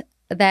world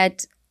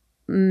that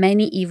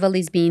many evil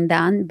is being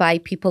done by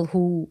people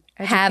who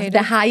have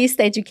the highest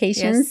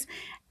educations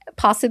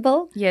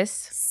possible?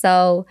 Yes.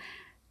 So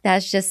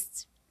that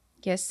just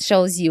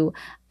shows you.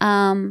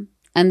 And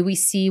we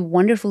see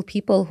wonderful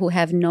people who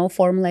have no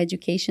formal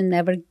education,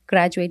 never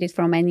graduated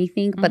from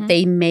anything, but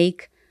they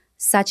make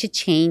such a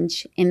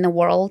change in the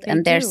world.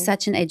 They're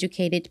such an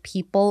educated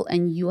people,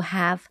 and you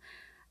have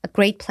a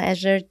great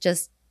pleasure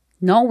just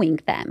knowing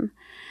them.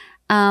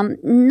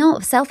 No,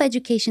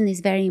 self-education is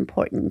very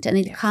important, and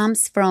it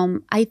comes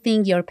from, I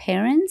think, your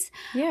parents.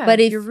 Yeah, but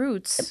your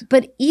roots.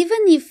 But even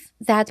if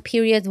that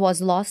period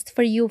was lost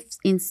for you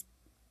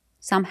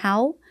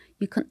somehow,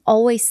 you can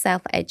always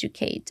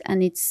self-educate.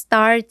 And it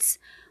starts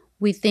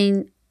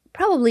within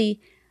probably,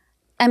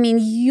 I mean,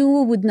 you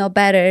would know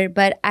better,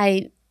 but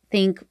I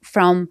think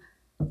from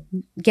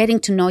getting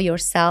to know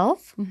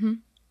yourself.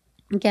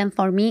 Again,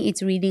 for me,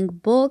 it's reading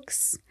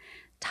books,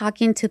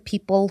 talking to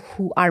people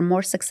who are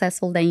more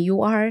successful than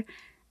you are,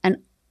 and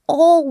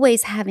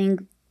always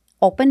having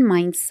open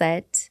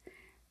mindset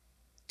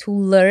to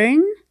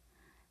learn.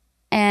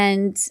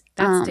 And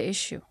that's the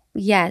issue.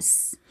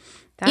 Yes.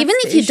 Even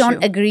if you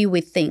don't agree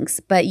with things,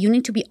 but you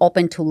need to be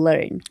open to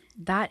learn.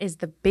 That is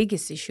the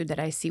biggest issue that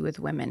I see with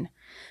women.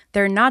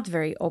 They're not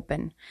very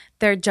open.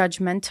 They're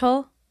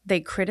judgmental. They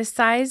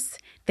criticize.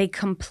 They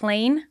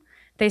complain.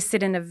 They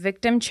sit in a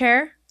victim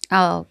chair.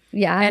 Oh,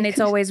 yeah. And it's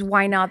always,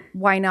 why not,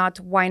 why not,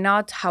 why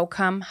not, how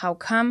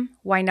come,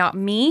 why not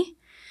me?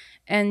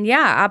 And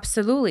yeah,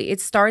 absolutely. It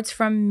starts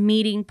from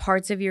meeting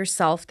parts of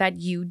yourself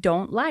that you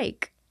don't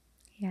like.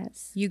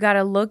 Yes. You got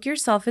to look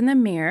yourself in the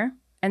mirror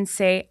and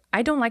say,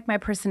 I don't like my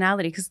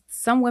personality, because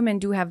some women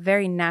do have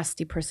very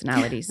nasty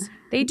personalities.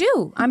 They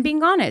do. I'm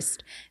being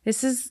honest.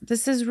 This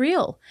is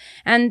real.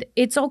 And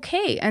it's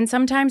okay. And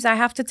sometimes I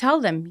have to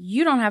tell them,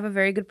 you don't have a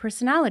very good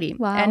personality.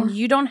 Wow. And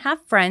you don't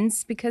have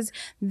friends because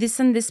this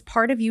and this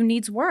part of you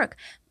needs work.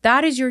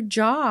 That is your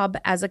job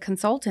as a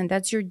consultant.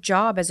 That's your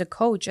job as a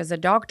coach, as a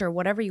doctor,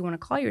 whatever you want to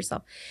call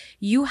yourself.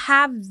 You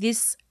have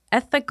this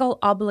ethical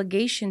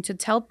obligation to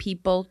tell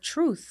people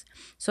truth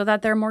so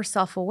that they're more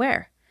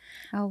self-aware.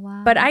 Oh,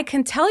 wow. But I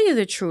can tell you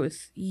the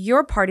truth.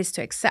 Your part is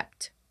to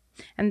accept.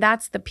 And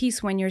that's the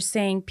piece when you're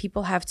saying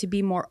people have to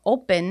be more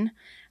open.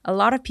 A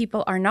lot of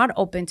people are not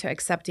open to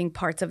accepting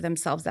parts of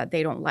themselves that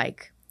they don't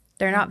like.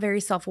 They're not very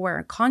self-aware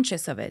and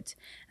conscious of it.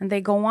 And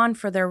they go on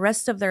for the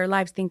rest of their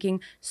lives thinking,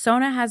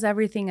 Sona has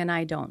everything and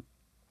I don't.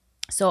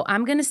 So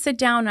I'm going to sit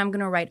down. I'm going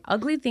to write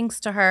ugly things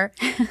to her.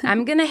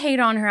 I'm going to hate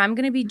on her. I'm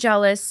going to be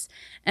jealous.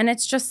 And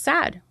it's just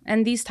sad.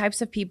 And these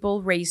types of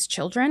people raise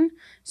children.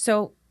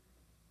 So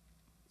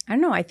I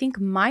don't know. I think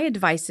my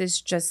advice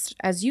is just,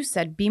 as you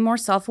said, be more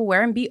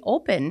self-aware and be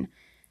open.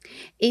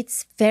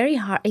 It's very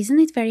hard. Isn't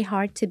it very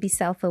hard to be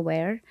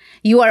self-aware?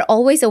 You are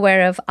always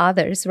aware of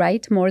others,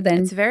 right? More than...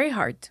 It's very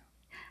hard.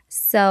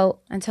 So...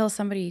 Until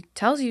somebody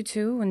tells you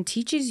to and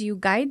teaches you,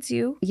 guides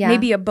you. Yeah.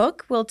 Maybe a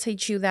book will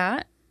teach you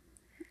that.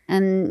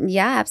 And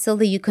yeah,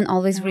 absolutely. You can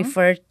always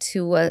refer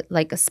to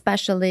a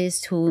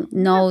specialist who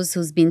knows,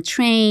 who's been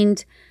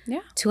trained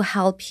to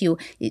help you.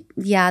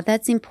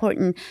 That's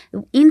important.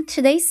 In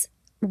today's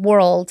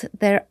world,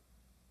 there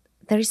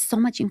is so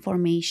much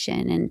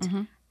information,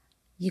 and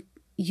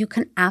you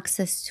can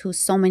access to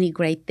so many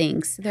great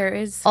things. There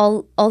is.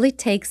 All it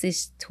takes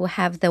is to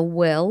have the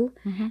will.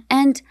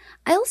 And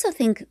I also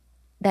think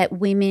that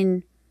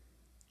women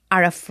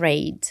are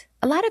afraid.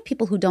 A lot of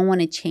people who don't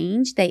want to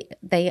change,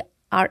 they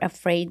are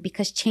afraid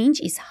because change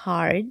is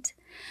hard,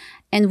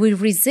 and we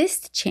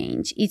resist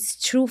change.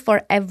 It's true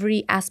for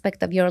every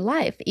aspect of your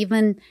life,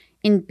 even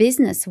in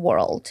business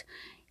world.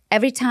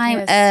 Every time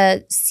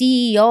a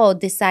CEO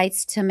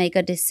decides to make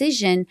a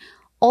decision,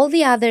 all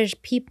the other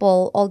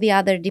people, all the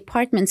other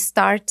departments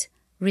start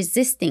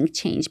resisting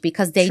change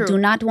because they do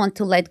not want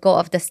to let go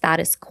of the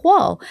status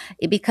quo,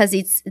 because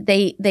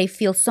they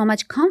feel so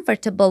much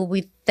comfortable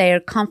with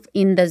their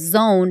in the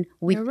zone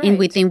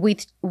within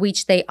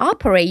which they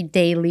operate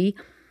daily,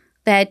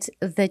 that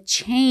the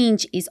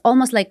change is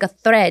almost like a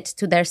threat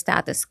to their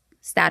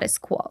status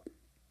quo.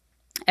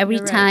 Every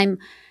time,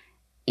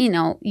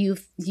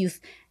 you've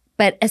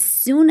but as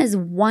soon as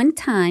one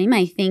time,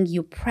 I think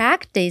you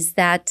practice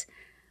that,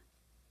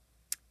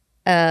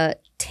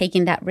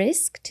 taking that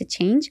risk to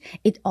change,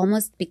 it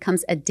almost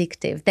becomes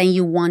addictive. Then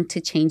you want to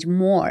change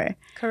more.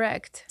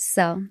 Correct.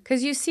 So,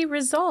 because you see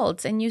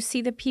results and you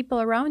see the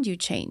people around you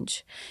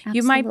change. Absolutely.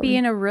 You might be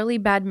in a really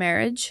bad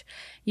marriage,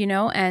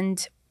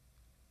 and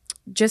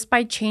just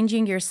by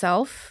changing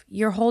yourself,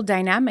 your whole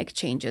dynamic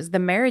changes. The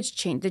marriage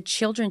change, the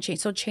children change.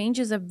 So change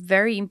is a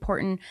very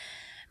important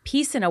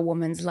piece in a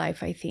woman's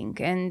life, I think.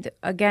 And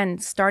again,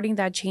 starting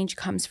that change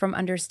comes from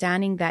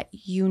understanding that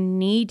you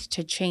need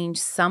to change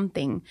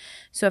something.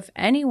 So if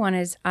anyone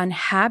is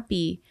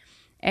unhappy,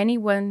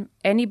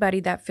 anybody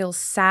that feels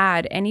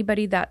sad,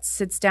 anybody that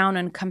sits down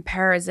and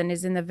compares and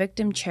is in the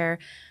victim chair,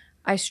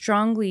 I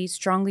strongly,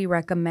 strongly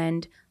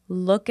recommend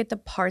look at the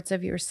parts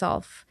of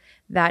yourself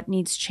that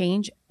needs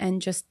change.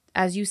 And just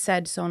as you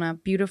said, Sona,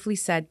 beautifully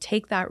said,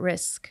 take that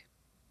risk.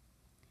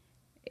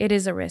 It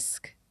is a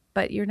risk,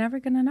 but you're never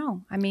going to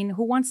know. I mean,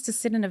 who wants to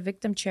sit in a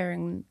victim chair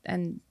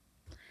and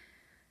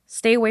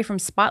stay away from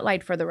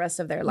spotlight for the rest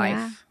of their life?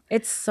 Yeah.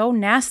 It's so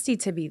nasty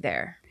to be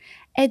there.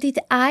 Edith,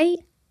 I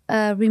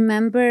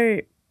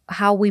remember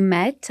how we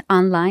met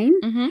online.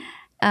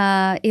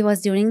 It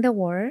was during the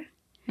war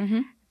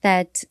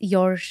that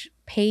your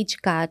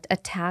page got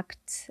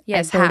attacked.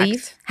 Yes, I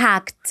believe.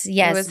 Hacked.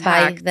 Yes, It was by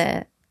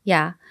hacked.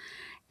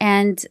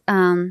 And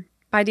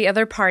By the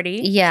other party.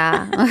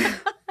 yeah.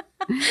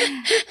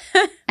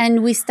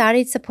 And we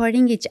started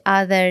supporting each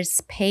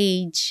other's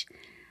page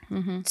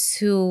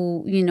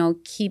to,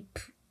 keep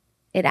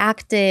it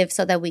active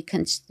so that we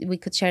could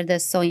share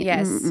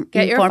the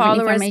Get your followers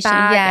information.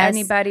 back. Yes.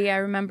 Anybody, I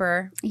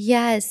remember.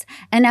 Yes.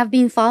 And I've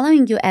been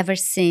following you ever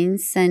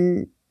since.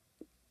 And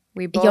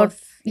We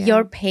both.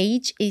 your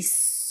page is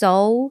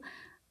so,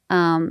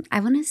 I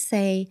want to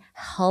say,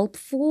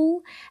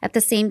 helpful, at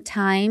the same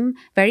time,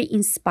 very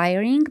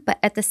inspiring, but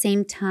at the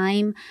same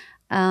time,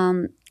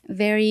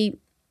 very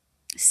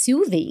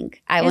soothing,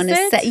 I want to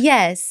say.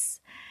 Yes.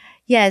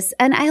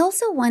 And I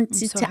also want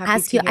to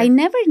ask you, I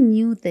never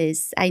knew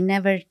this. I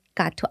never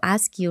got to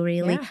ask you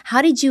really. Yeah.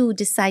 How did you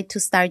decide to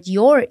start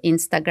your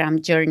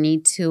Instagram journey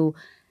to,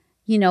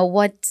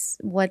 what?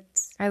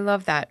 I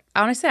love that.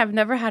 Honestly, I've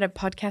never had a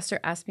podcaster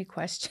ask me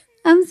questions.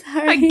 I'm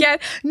sorry.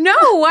 No,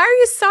 why are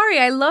you sorry?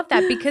 I love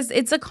that because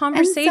it's a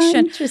conversation. I'm so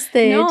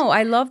interested. No,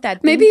 I love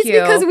that. Maybe it's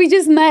because we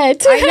just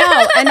met. I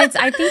know. And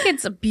I think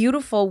it's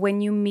beautiful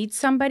when you meet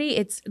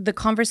somebody. The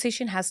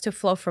conversation has to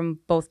flow from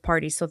both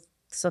parties.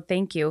 So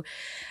thank you.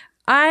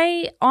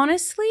 I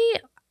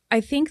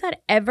think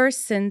that ever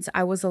since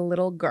I was a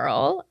little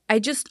girl, I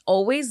just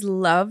always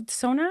loved,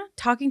 Sona,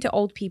 talking to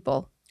old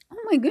people. Oh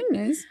my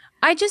goodness.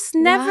 I just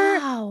never,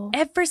 Wow.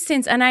 ever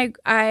since. And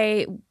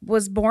I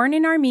was born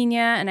in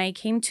Armenia and I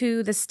came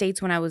to the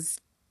States when I was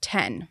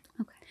 10.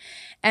 Okay.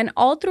 And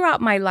all throughout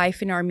my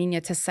life in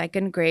Armenia to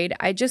second grade,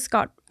 I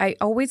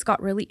always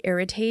got really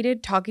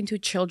irritated talking to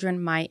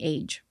children my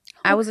age.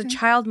 Okay. I was a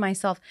child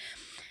myself.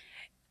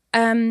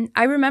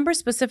 I remember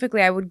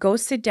specifically I would go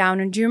sit down.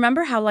 And do you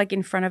remember how like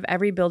in front of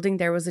every building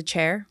there was a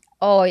chair?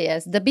 Oh,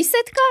 yes. The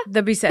bisetka?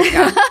 The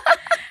bisetka.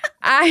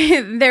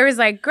 There was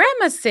like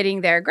grandma's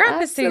sitting there,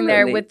 grandpa's sitting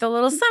there with the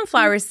little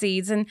sunflower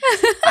seeds. And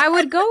I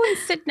would go and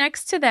sit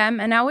next to them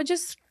and I would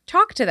just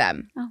talk to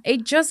them. Oh.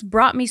 It just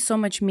brought me so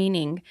much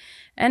meaning.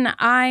 And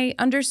I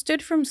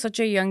understood from such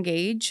a young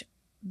age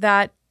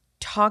that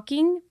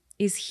talking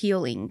is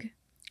healing.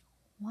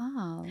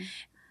 Wow.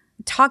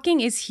 Talking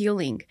is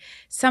healing.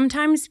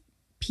 Sometimes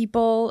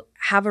people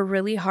have a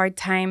really hard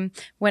time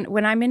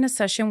when I'm in a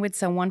session with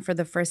someone for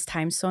the first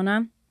time,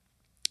 Sona.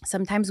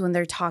 Sometimes when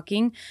they're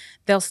talking,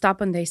 they'll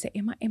stop and they say,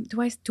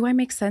 do I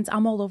make sense?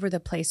 I'm all over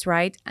the place,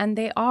 right? And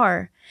they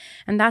are.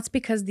 And that's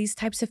because these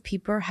types of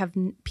people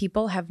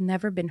have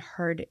never been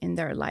heard in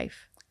their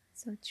life.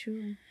 So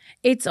true.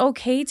 It's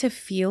okay to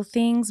feel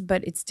things,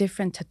 but it's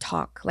different to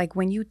talk. Like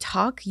when you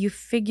talk, you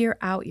figure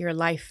out your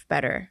life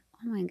better.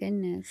 Oh my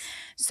goodness.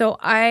 So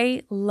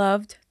I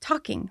loved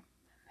talking,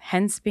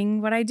 hence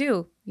being what I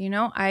do.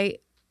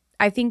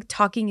 I think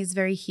talking is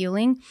very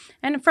healing.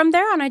 And from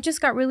there on, I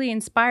just got really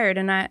inspired.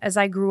 And as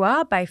I grew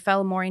up, I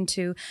fell more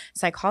into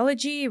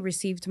psychology,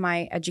 received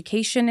my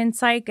education in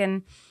psych.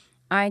 And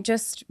I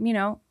just,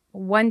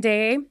 one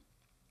day,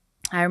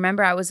 I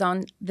remember I was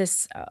on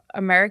this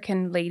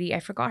American lady. I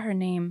forgot her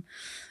name,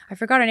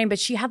 but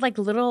she had like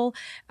little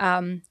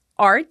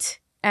art.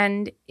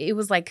 And it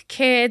was like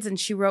kids. And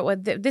she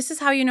wrote, this is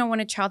how you know when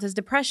a child has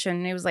depression.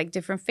 And it was like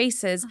different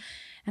faces.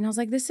 And I was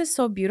like, this is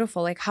so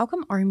beautiful. Like, how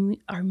come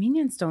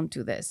Armenians don't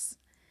do this?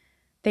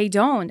 They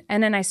don't.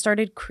 And then I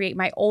started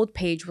my old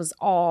page was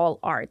all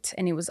art.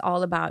 And it was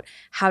all about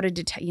how to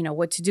detect,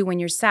 what to do when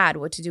you're sad,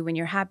 what to do when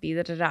you're happy,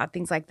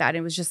 things like that.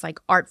 It was just like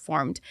art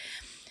formed.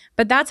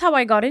 But that's how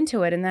I got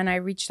into it. And then I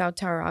reached out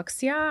to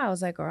Araxia. I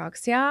was like,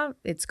 Araxia,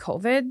 it's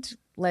COVID.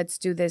 Let's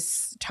do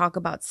this talk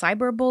about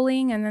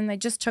cyberbullying. And then they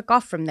just took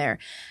off from there.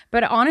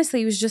 But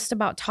honestly, it was just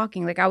about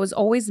talking. Like I was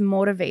always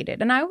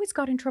motivated. And I always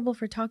got in trouble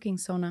for talking,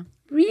 Sona.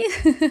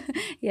 Really?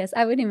 Yes,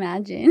 I would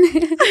imagine.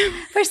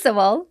 First of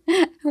all,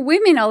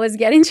 women always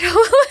get in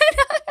trouble.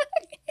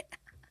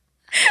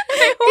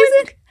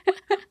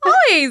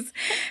 Always.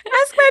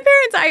 Ask my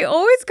parents. I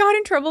always got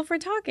in trouble for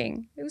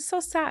talking. It was so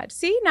sad.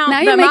 See, now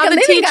you make a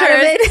living teachers. out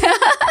of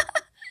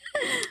it.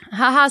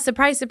 Haha,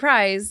 surprise,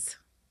 surprise.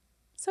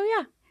 So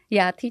yeah.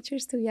 Yeah,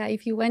 teachers too. Yeah,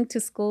 if you went to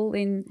school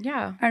in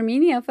Yeah.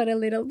 Armenia for a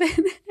little bit.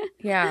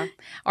 Yeah.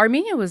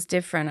 Armenia was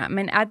different. I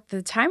mean, at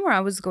the time where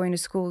I was going to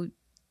school,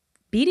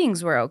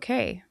 beatings were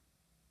okay.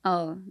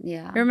 Oh,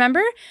 yeah.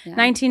 Remember? Yeah.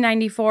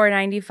 1994,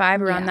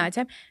 95, around Yeah. that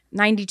time.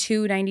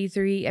 92,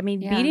 93. I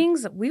mean, Yeah.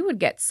 beatings, we would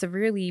get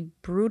severely,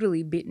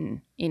 brutally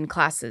beaten in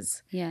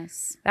classes.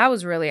 Yes. That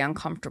was really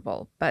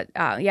uncomfortable. But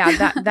yeah,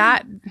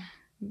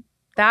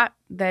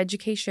 the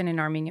education in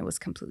Armenia was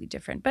completely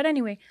different. But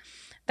anyway,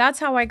 that's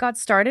how I got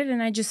started,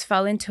 and I just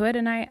fell into it,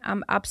 and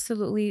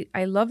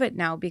I love it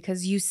now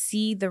because you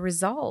see the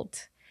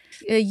result.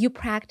 You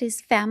practice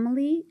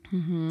family?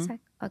 Mm-hmm.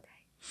 Okay.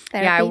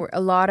 Yeah, Therapy?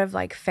 a lot of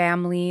like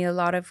family, a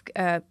lot of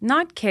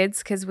not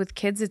kids, because with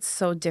kids it's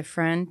so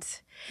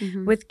different.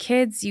 Mm-hmm. With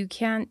kids, you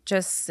can't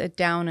just sit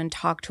down and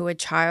talk to a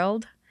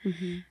child.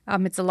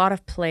 Mm-hmm. It's a lot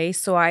of play.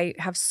 So I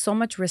have so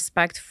much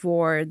respect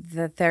for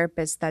the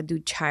therapists that do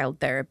child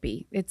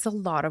therapy. It's a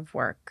lot of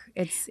work.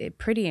 It's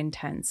pretty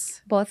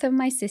intense. Both of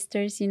my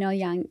sisters,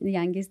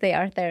 youngest, they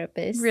are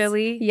therapists.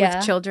 Really? Yeah.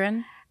 With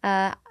children?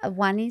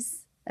 One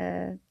is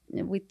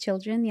with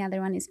children. The other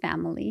one is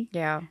family.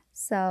 Yeah.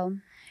 So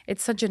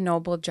it's such a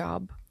noble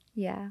job.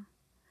 Yeah.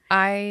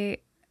 I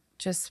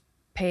just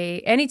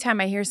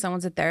anytime I hear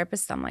someone's a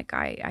therapist, I'm like,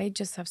 I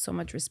just have so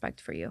much respect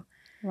for you.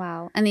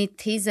 Wow. And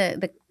it is I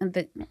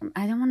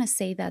don't want to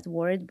say that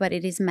word, but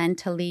it is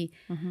mentally,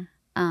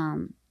 I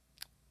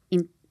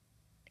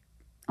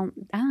don't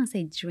want to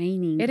say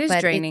draining. It is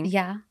draining.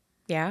 Yeah.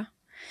 Yeah.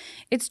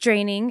 It's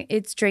draining.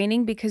 It's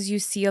draining because you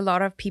see a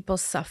lot of people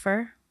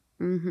suffer.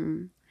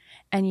 Mm-hmm.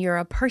 And you're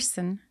a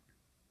person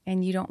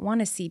and you don't want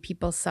to see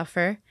people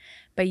suffer,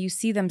 but you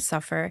see them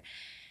suffer.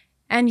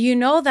 And you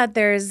know that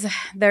there's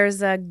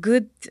a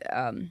good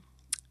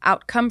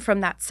outcome from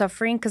that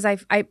suffering, because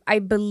I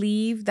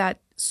believe that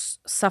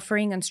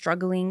suffering and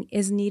struggling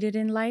is needed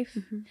in life.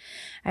 Mm-hmm.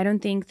 I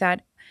don't think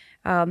that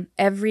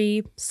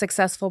every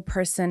successful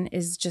person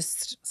is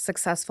just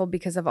successful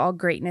because of all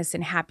greatness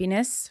and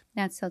happiness.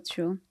 That's so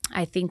true.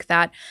 I think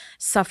that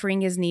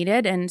suffering is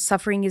needed, and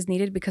suffering is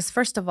needed because,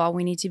 first of all,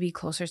 we need to be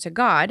closer to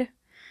God.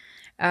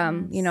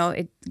 Yes. You know,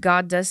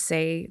 God does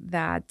say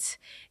that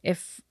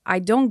if I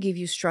don't give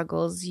you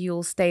struggles,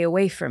 you'll stay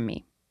away from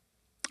me.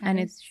 And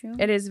it's true.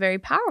 It is very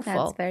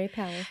powerful. That's very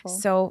powerful.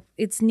 So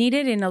it's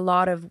needed in a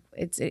lot of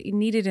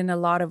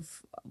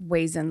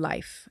ways in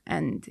life.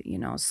 And, you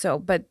know,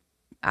 but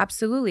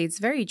absolutely, it's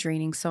very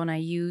draining, Sona.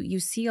 You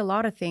see a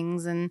lot of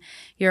things, and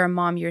you're a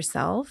mom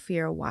yourself,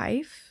 you're a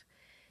wife.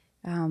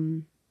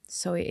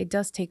 So it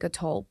does take a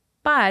toll,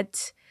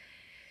 but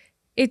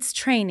it's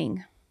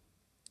training.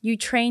 You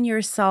train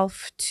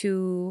yourself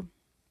to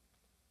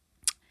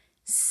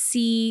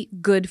see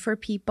good for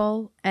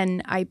people,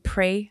 and I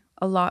pray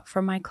a lot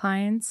for my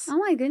clients. Oh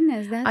my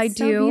goodness, that's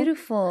so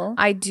beautiful.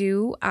 I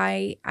do.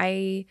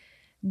 I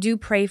do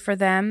pray for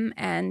them,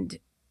 and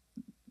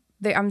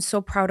I'm so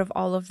proud of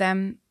all of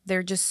them.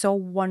 They're just so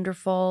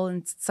wonderful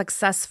and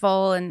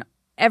successful and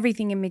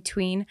everything in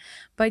between.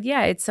 But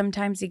yeah,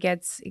 sometimes it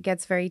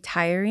gets very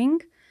tiring.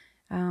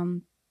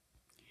 And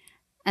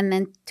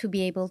then to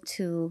be able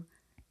to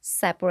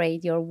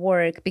separate your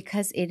work,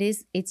 because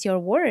it's your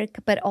work,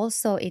 but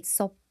also it's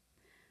so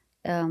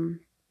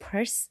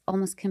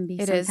almost can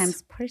be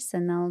sometimes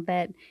personal,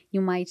 that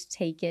you might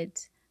take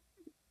it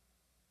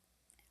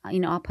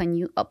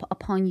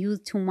upon you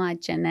too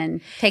much, and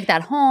then take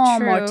that home.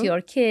 True. Or to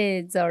your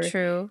kids, or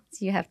True.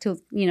 So you have to,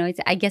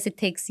 I guess it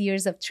takes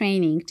years of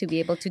training to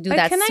be able to do but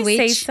that can switch.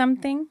 I say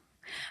something?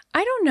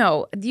 I don't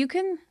know.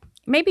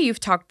 Maybe you've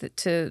talked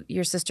to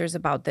your sisters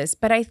about this,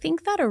 but I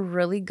think that a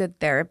really good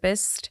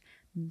therapist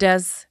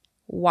does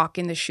walk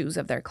in the shoes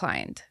of their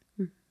client.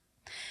 Mm-hmm.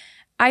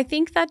 I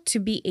think that to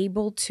be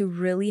able to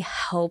really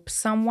help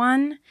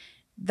someone,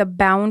 the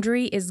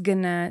boundary is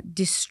gonna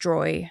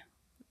destroy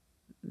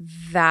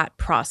that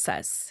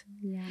process.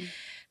 Yeah.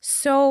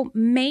 So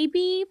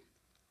maybe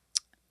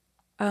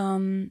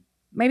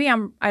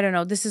I don't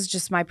know, this is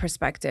just my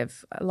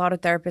perspective. A lot of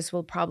therapists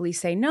will probably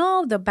say,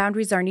 no, the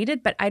boundaries are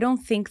needed, but I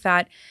think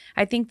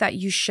that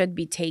you should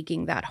be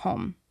taking that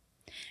home.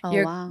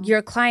 Oh,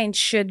 your client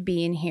should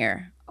be in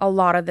here a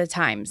lot of the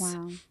times.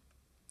 Wow.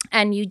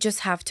 And you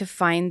just have to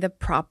find the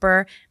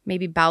proper,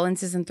 maybe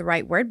balance isn't the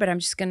right word, but I'm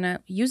just going to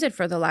use it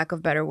for the lack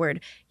of better word.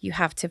 You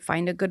have to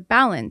find a good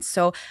balance.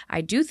 So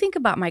I do think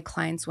about my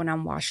clients when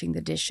I'm washing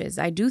the dishes.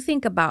 I do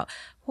think about,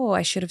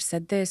 I should have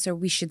said this, or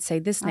we should say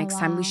this next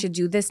time. We should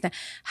do this.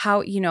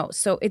 How,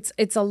 so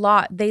it's a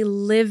lot. They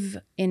live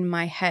in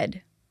my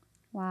head.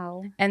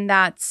 Wow. And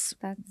that's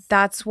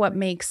what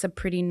makes a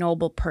pretty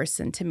noble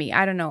person to me.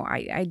 I don't know.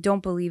 I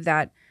don't believe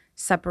that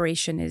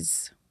separation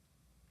is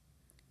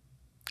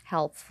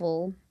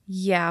helpful.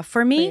 Yeah,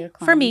 for me.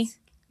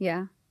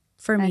 Yeah.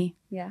 For me.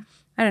 Yeah.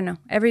 I don't know.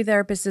 Every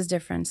therapist is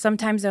different.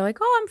 Sometimes they're like,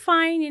 I'm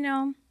fine,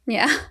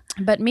 Yeah.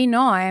 But me,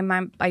 no,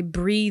 I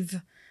breathe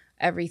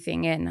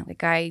everything in.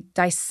 Like I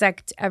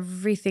dissect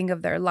everything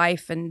of their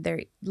life, and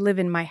they live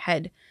in my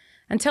head.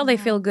 until they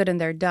feel good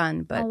and they're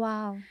done. But oh,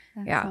 wow.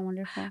 That's so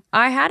wonderful.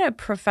 I had a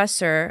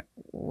professor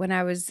when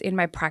I was in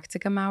my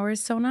practicum hours,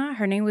 Sona.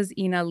 Her name was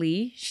Ina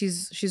Lee.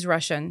 She's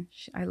Russian.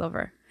 I love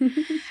her.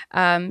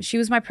 She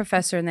was my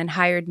professor and then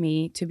hired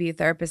me to be a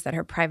therapist at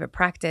her private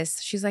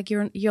practice. She's like,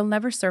 you'll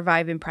never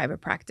survive in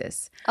private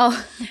practice.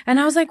 Oh. And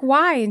I was like,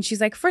 why? And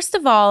she's like, first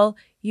of all,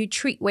 you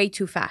treat way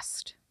too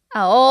fast.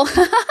 Oh.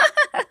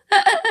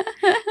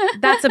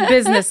 That's a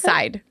business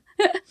side.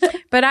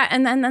 But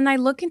I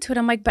look into it.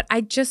 I'm like, but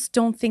I just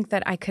don't think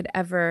that I could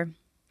ever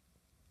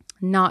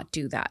not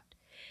do that.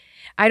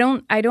 I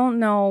don't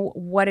know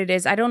what it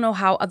is. I don't know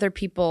how other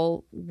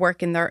people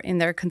work in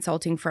their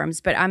consulting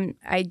firms, but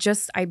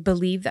I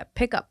believe that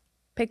pick up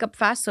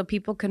fast so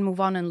people can move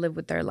on and live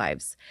with their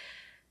lives.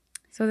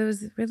 So that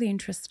was really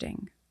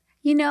interesting.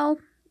 You know,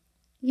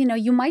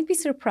 you might be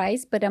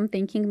surprised, but I'm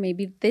thinking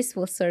maybe this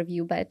will serve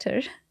you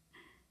better.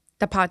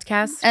 The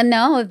podcast? And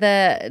no,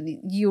 the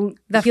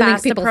healing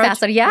people approach?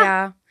 faster.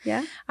 Yeah.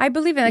 I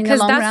believe in it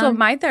because that's what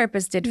my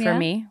therapist did for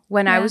me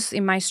when I was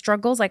in my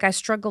struggles. Like I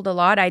struggled a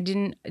lot. I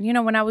didn't,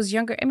 when I was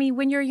younger. I mean,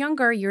 when you're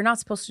younger, you're not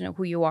supposed to know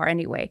who you are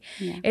anyway.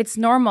 Yeah. It's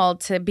normal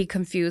to be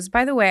confused.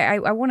 By the way,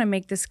 I want to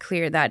make this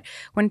clear that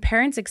when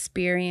parents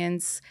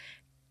experience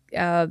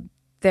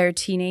their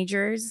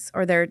teenagers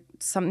or their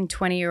some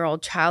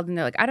 20-year-old child and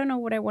they're like, I don't know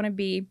what I want to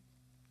be.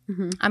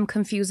 Mm-hmm. I'm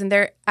confused. And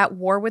they're at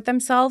war with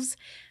themselves.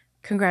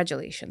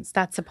 Congratulations.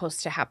 That's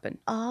supposed to happen.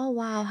 Oh,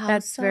 wow.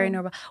 That's very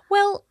normal.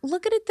 Well,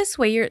 look at it this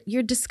way.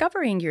 You're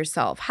discovering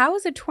yourself. How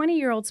is a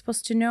 20-year-old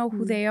supposed to know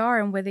who they are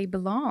and where they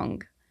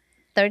belong?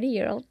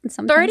 30-year-old.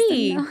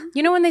 30.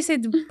 When they say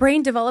the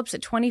brain develops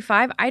at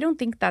 25, I don't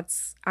think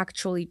that's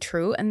actually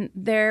true. And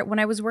when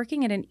I was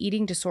working at an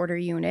eating disorder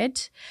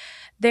unit,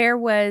 there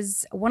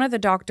was one of the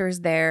doctors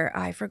there,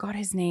 I forgot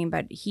his name,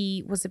 but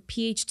he was a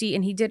PhD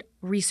and he did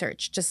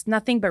research, just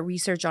nothing but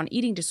research on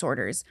eating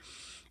disorders.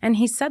 And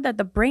he said that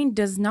the brain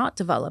does not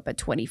develop at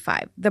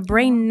 25. The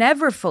brain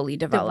never fully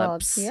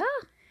develops. Yeah.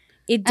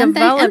 It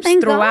develops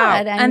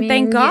throughout.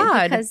 Thank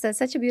God. Because that's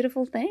such a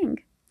beautiful thing.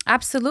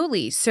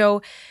 Absolutely.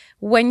 So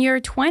when you're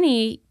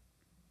 20,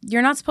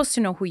 you're not supposed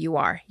to know who you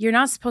are. You're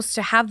not supposed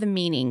to have the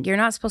meaning. You're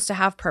not supposed to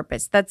have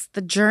purpose. That's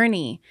the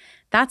journey.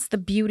 That's the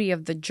beauty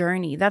of the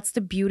journey. That's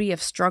the beauty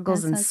of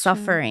struggles and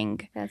suffering.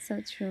 True. That's so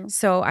true.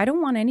 So I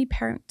don't want any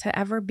parent to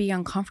ever be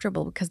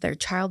uncomfortable because their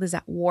child is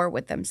at war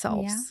with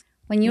themselves. Yeah.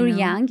 When you're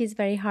young, it's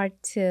very hard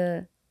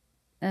to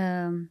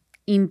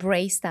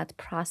embrace that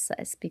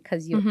process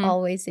because you're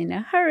always in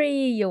a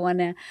hurry. You want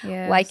to,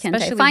 why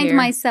can't I find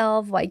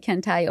myself? Why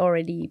can't I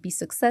already be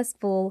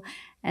successful?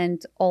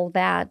 And all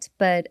that.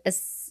 But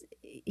as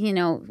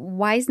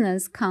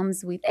wiseness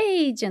comes with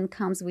age and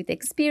comes with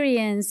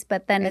experience.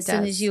 But then as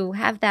soon as you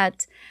have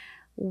that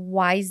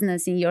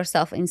wiseness in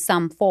yourself in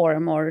some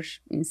form or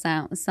in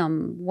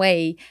some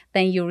way,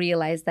 then you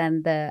realize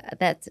then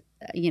that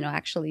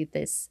actually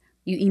this,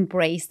 you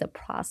embrace the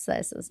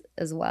process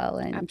as well.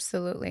 And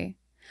absolutely.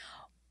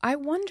 I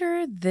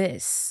wonder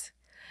this,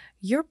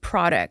 your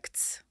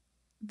products,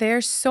 they're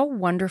so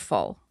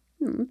wonderful.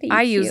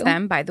 I use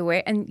them, by the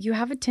way. And you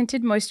have a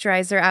tinted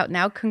moisturizer out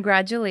now.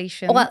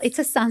 Congratulations. Well, it's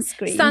a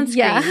sunscreen.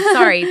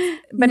 Sorry.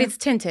 But it's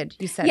tinted,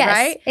 you said,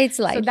 right? It's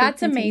like so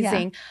that's tinted,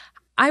 amazing. Yeah.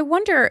 I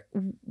wonder,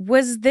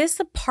 was this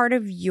a part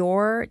of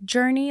your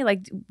journey?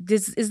 Like,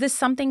 is this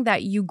something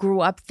that you grew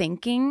up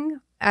thinking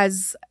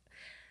as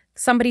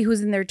somebody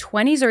who's in their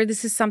 20s, or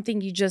this is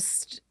something you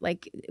just,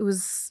 like, it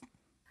was...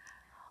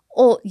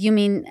 Oh, you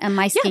mean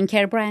my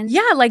skincare brand?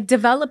 Yeah, like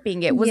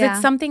developing it. Was it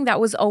something that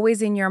was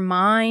always in your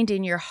mind,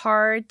 in your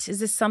heart? Is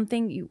this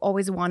something you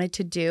always wanted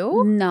to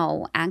do?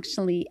 No,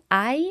 actually.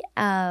 I've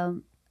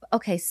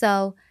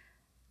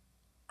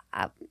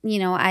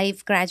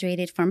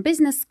graduated from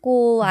business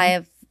school. I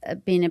have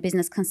been a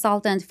business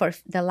consultant for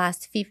the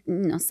last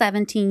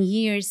 17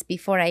 years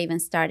before I even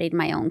started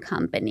my own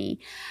company.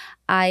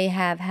 I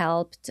have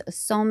helped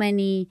so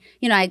many,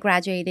 I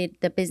graduated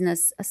the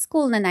business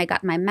school and I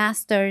got my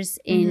master's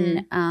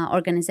in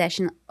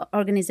organizational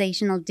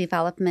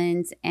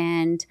development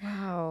and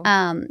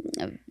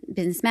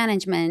business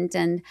management.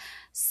 And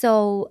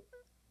so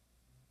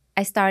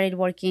I started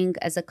working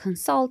as a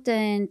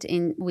consultant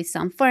with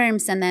some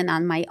firms and then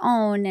on my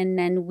own. And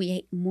then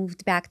we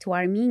moved back to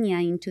Armenia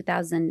in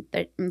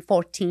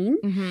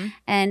 2014.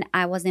 And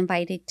I was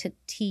invited to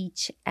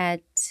teach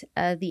at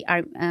the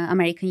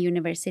American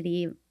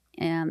University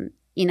in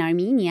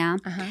Armenia.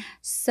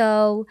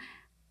 So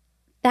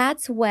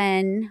that's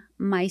when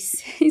my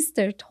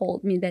sister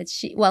told me that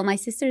my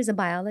sister is a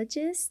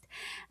biologist,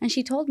 and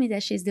she told me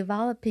that she's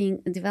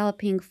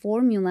developing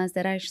formulas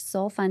that are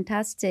so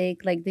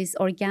fantastic, like these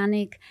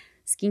organic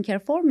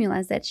skincare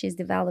formulas that she's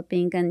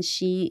developing, and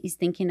she is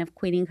thinking of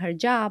quitting her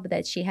job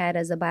that she had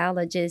as a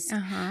biologist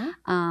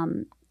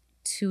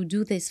to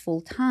do this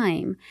full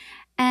time.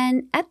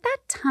 And at that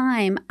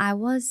time, I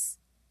was,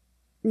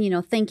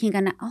 thinking,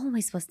 and I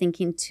always was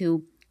thinking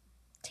to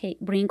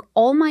bring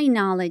all my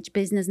knowledge,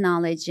 business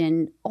knowledge,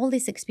 and all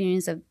this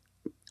experience of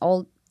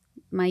all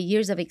my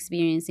years of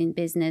experience in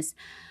business,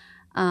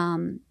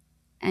 and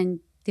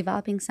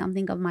developing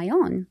something of my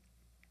own.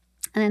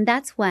 And then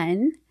that's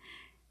when,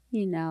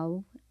 you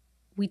know,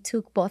 we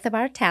took both of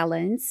our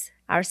talents,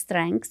 our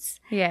strengths,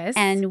 Yes.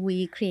 and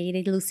we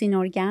created Lucin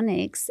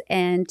Organics.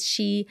 And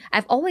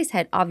I've always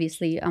had,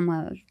 obviously, I'm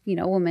a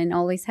woman,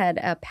 always had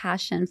a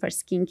passion for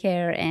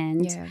skincare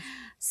and Yes.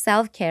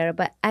 self-care.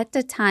 But at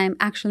the time,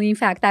 actually, in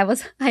fact,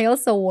 I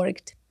also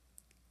worked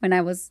when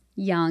I was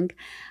young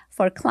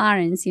for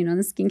Clarins,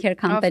 the skincare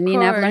company,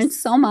 and I've learned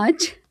so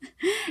much.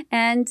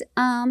 And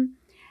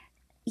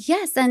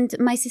yes, and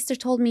my sister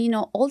told me,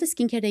 all the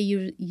skincare that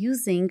you're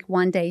using,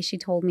 one day she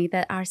told me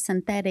that are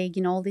synthetic,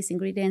 all these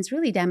ingredients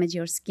really damage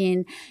your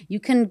skin. You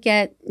can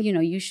get,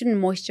 you shouldn't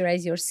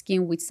moisturize your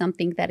skin with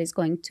something that is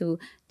going to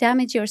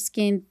damage your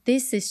skin.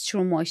 This is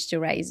true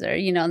moisturizer,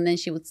 and then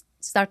she would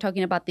start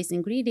talking about these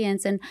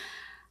ingredients. And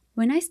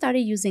when I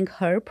started using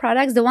her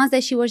products, the ones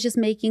that she was just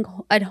making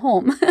at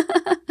home,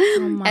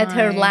 at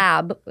her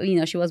lab,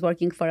 she was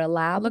working for a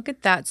lab. Look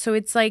at that. So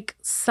it's like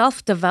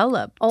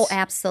self-developed. Oh,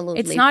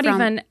 absolutely. It's not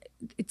even,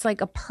 it's like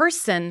a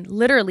person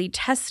literally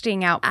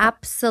testing out.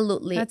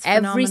 Absolutely. That's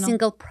every phenomenal.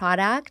 Single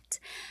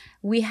product.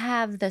 We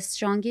have the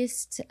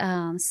strongest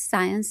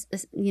science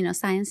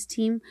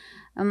team.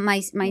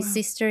 My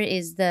sister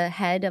is the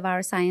head of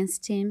our science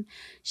team.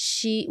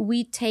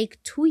 We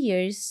take 2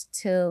 years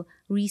to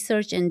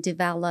research and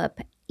develop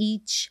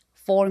each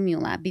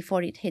formula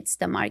before it hits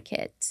the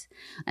market.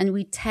 And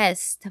we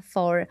test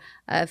for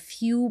a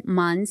few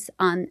months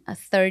on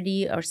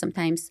 30 or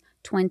sometimes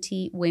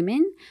 20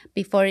 women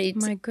before it.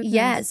 My goodness.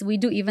 Yes, we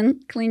do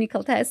even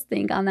clinical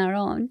testing on our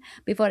own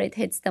before it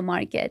hits the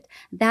market.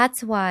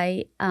 That's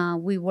why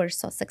we were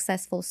so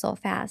successful so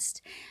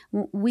fast.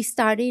 We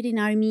started in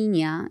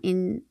Armenia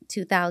in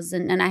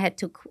 2000, and I had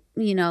to,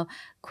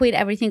 quit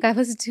everything I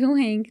was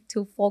doing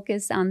to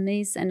focus on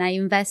this, and I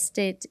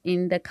invested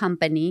in the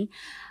company.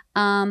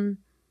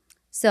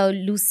 So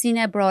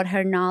Lucina brought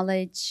her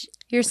knowledge.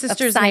 Your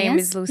sister's of name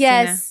is Lucina.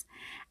 Yes.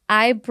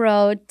 I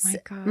brought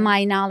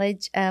my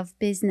knowledge of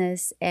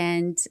business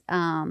and,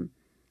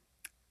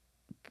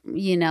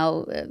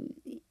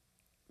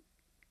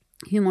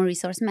 human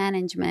resource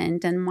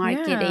management and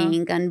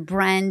marketing and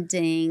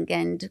branding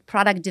and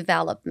product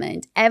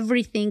development.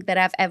 Everything that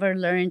I've ever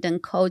learned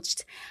and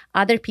coached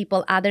other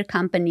people, other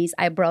companies,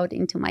 I brought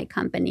into my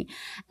company.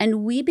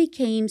 And we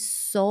became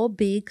so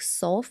big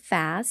so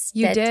fast.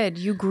 You did.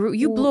 You grew.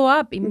 You blew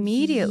up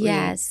immediately.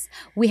 Yes.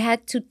 We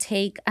had to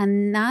take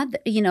another,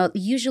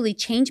 usually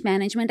change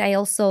management. I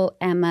also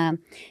am a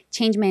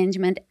change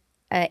management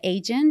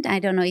agent. I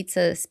don't know. It's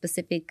a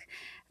specific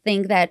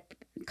thing that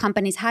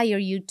companies hire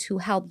you to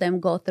help them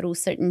go through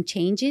certain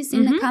changes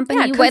in the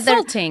company. Yeah,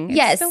 consulting.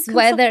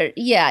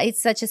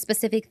 It's such a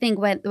specific thing,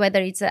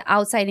 whether it's an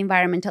outside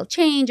environmental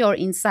change or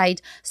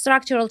inside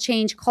structural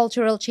change,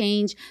 cultural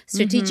change,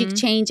 strategic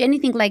change,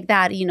 anything like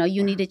that.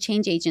 You need a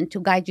change agent to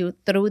guide you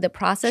through the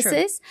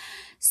processes. Sure.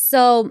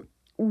 So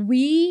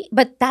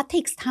but that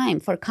takes time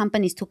for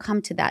companies to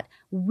come to that.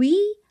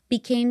 We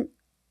became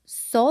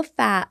so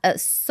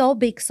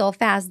big, so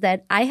fast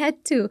that I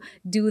had to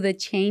do the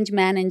change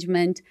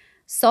management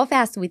so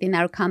fast within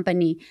our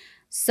company.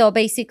 So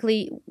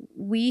basically,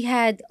 we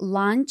had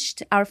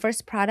launched our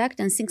first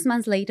product, and 6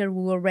 months later,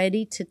 we were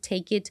ready to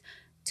take it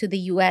to the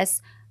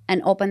US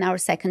and open our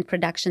second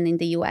production in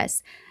the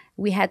US.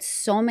 We had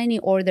so many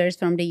orders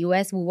from the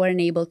US, we weren't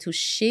able to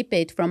ship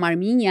it from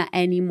Armenia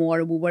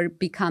anymore. We were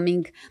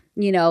becoming,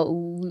 we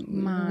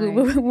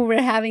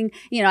were having,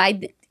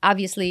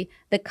 obviously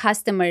the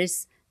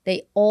customers,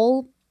 they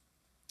all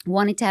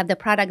wanted to have the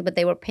product, but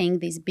they were paying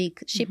these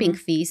big shipping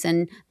fees,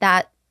 and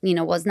that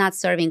was not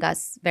serving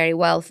us very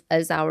well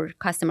as our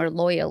customer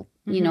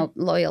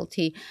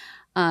loyalty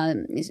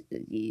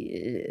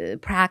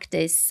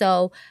practice.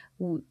 So,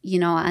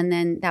 and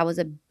then that was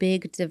a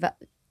big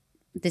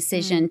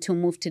decision to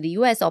move to the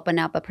US, open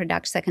up a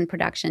second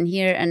production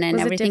here, and then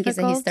everything is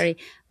a history.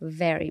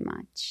 Very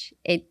much.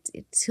 It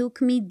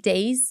took me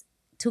days,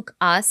 took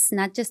us,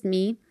 not just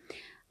me,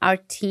 our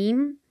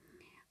team,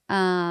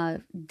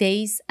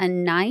 days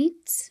and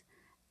nights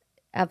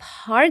of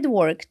hard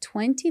work,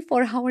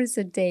 24 hours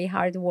a day,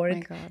 hard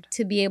work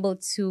to be able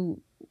to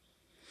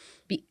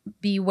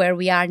be where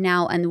we are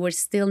now. And we're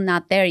still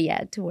not there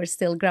yet. We're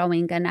still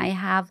growing. And I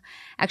have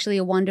actually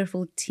a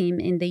wonderful team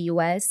in the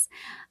US.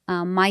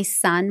 My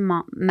son,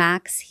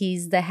 Max,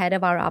 he's the head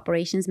of our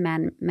operations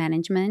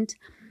management.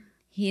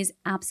 He's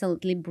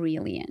absolutely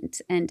brilliant.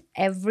 And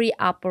every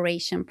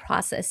operation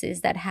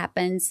processes that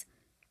happens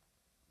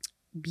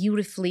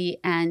beautifully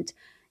and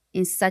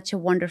in such a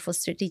wonderful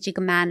strategic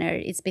manner,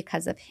 it's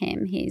because of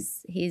him.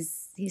 He's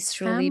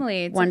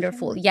truly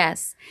wonderful.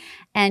 Yes.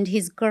 And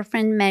his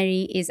girlfriend,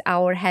 Mary, is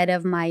our head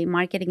of my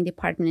marketing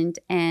department.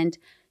 And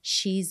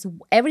she's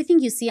everything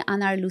you see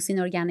on our Lucin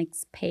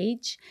Organics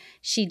page.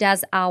 She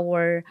does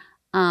our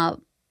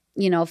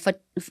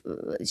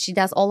she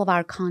does all of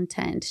our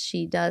content.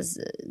 She does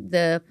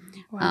the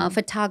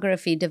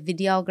photography, the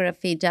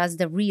videography, does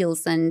the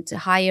reels, and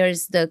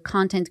hires the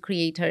content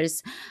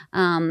creators,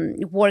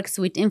 works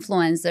with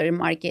influencer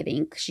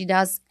marketing. She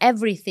does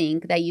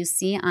everything that you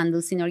see on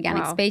Lucin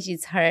Organics page.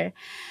 It's her.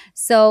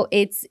 So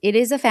it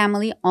is a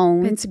family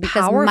owned,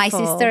 because my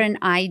sister and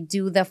I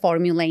do the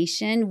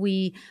formulation.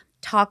 We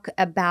talk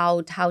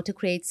about how to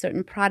create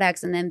certain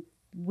products, and then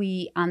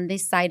we, on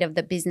this side of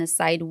the business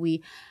side,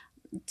 we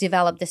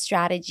develop the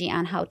strategy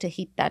on how to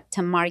hit that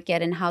to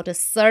market and how to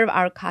serve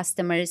our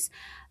customers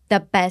the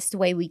best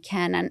way we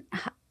can,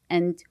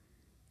 and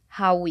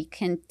how we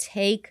can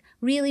take,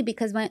 really,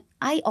 because when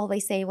I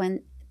always say,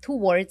 when two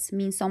words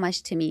mean so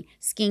much to me,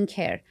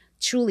 skincare.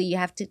 Truly, you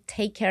have to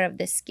take care of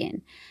the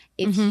skin.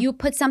 If you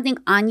put something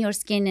on your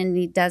skin and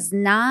it does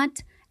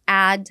not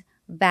add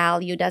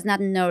value, does not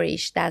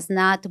nourish, does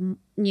not,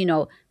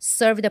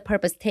 serve the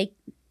purpose,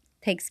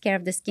 takes care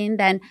of the skin,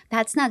 then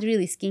that's not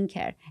really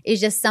skincare. It's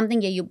just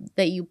something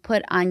that you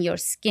put on your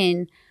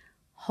skin,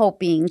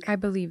 hoping. I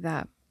believe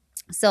that.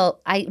 So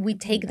we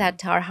take that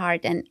to our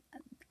heart, and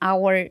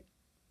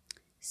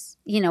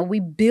we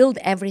build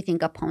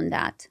everything upon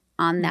that,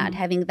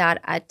 having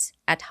that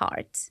at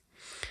heart.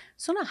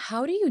 Sona,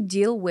 how do you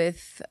deal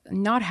with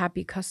not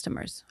happy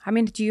customers? I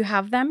mean, do you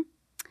have them?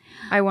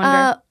 I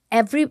wonder.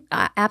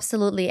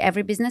 Absolutely.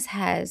 Every business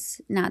has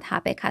not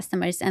happy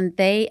customers, and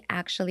they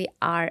actually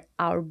are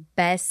our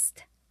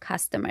best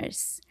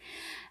customers.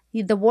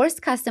 The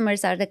worst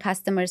customers are the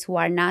customers who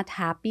are not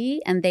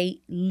happy and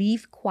they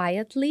leave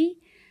quietly.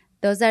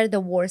 Those are the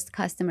worst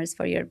customers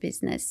for your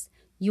business.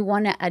 You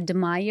want to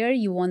admire,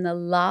 you want to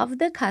love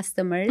the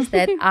customers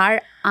that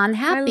are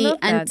unhappy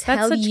and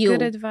tell That's such you.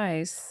 good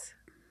advice.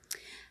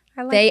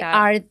 I like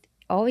that.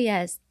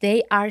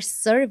 They are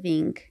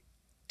serving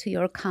to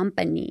your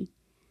company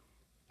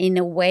in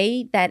a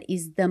way that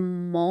is the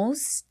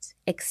most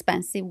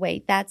expensive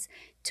way. That's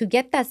to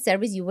get that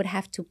service, you would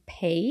have to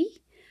pay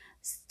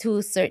to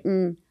a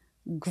certain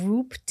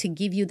group to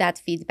give you that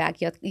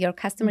feedback. Your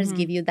customers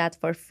give you that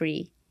for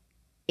free.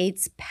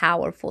 It's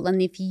powerful.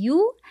 And if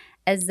you,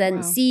 as a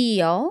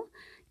CEO,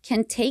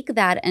 can take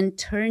that and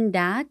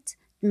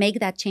make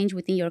that change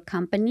within your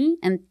company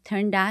and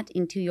turn that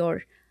into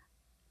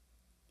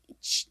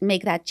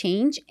make that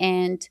change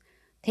and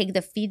take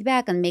the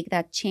feedback and make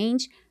that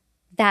change,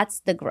 that's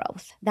the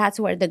growth. That's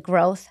where the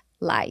growth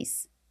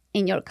lies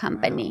in your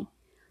company.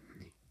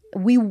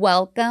 Wow. We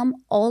welcome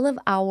all of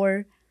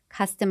our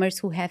customers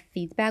who have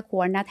feedback, who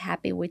are not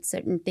happy with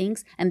certain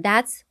things. And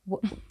that's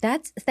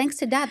thanks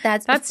to that.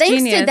 That's thanks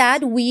genius. To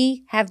that,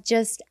 we have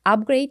just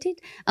upgraded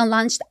and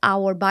launched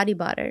our body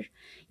butter.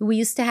 We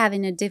used to have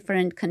in a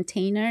different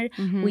container,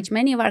 which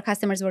many of our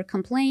customers were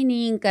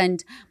complaining,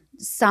 and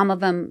some of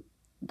them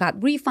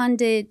got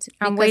refunded.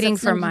 I'm waiting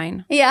for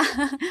mine. Yeah.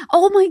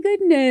 Oh my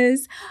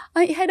goodness.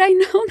 Had I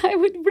known, I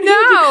would bring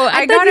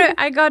it.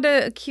 I got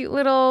a cute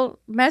little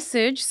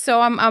message, so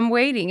I'm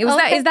waiting.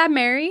 Is that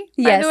Mary?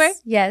 Yes. By the way?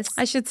 Yes.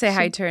 I should say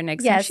hi to her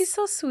next time. She's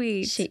so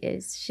sweet. She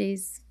is.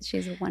 She's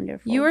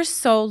wonderful. You are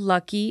so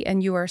lucky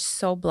and you are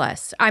so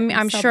blessed. I'm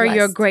so sure blessed.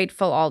 You're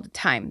grateful all the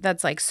time.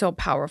 That's like so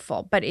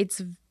powerful. But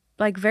it's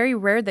like very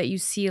rare that you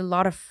see a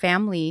lot of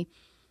family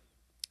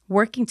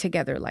working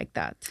together like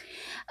that.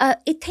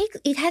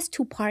 It has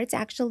two parts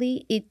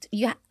actually.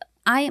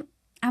 I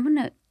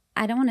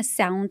don't want to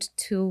sound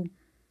too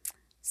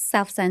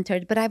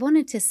self-centered, but I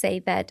wanted to say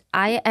that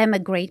I am a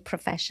great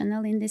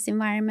professional in this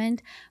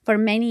environment. For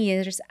many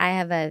years, I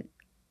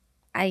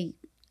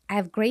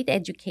have great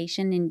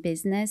education in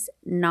business,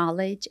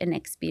 knowledge and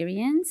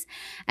experience,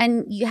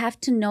 and you have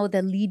to know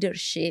the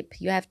leadership.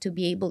 You have to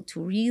be able to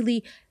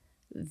really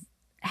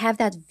have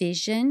that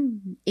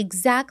vision,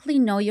 exactly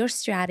know your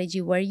strategy,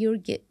 where you're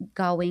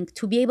going,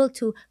 to be able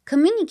to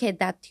communicate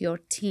that to your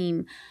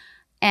team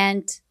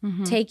and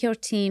take your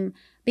team,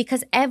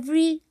 because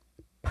every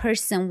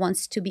person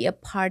wants to be a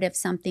part of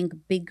something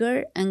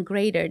bigger and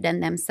greater than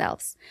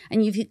themselves.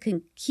 And if you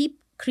can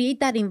create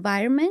that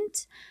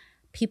environment,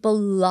 people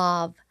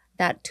love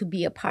that, to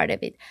be a part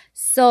of it.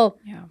 So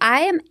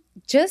I am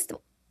just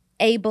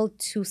able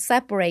to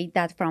separate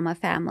that from a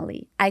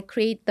family. I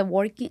create the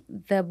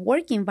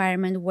work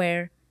environment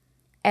where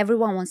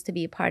everyone wants to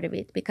be a part of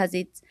it, because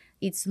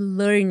it's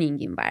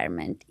learning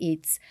environment,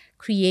 it's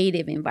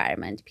creative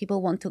environment.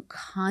 People want to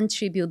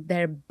contribute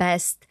their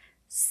best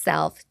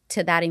self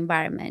to that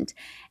environment.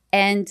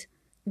 And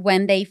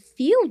when they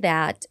feel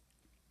that,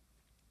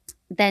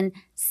 then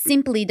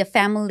simply the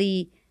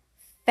family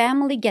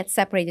gets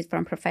separated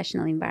from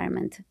professional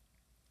environment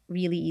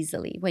really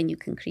easily when you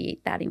can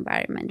create that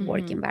environment,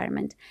 work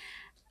environment.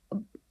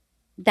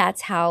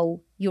 That's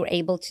how you're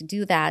able to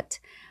do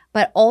that.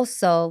 But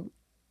also,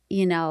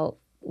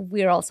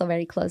 we're also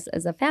very close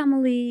as a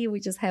family. We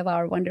just have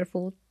our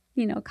wonderful,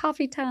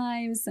 coffee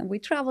times, and we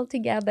travel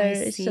together.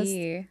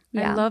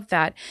 I love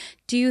that.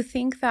 Do you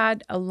think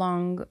that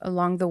along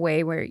the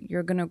way where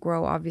you're going to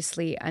grow,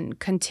 obviously, and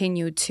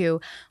continue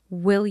to,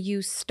 will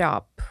you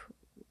stop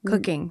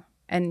cooking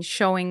and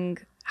showing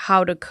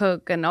how to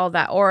cook and all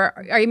that.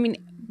 Or I mean,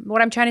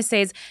 what I'm trying to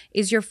say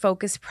is your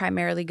focus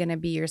primarily going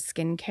to be your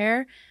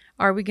skincare?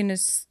 Are we going to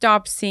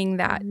stop seeing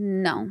that?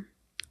 No,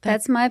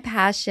 that's my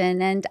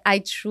passion. And I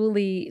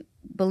truly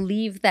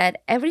believe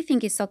that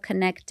everything is so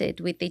connected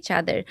with each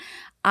other.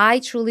 I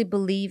truly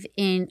believe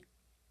in,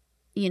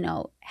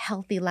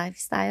 healthy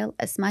lifestyle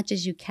as much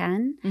as you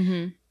can.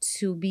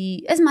 To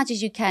be as much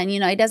as you can,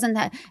 it doesn't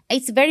have,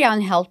 it's very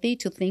unhealthy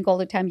to think all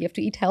the time you have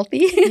to eat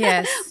healthy.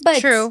 Yes,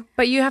 true.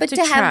 But you have to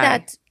try. Have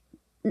that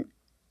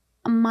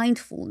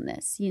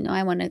mindfulness,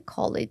 I want to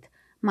call it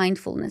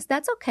mindfulness.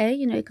 That's okay.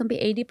 It can be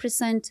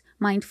 80%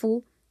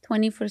 mindful,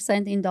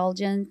 20%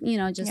 indulgent,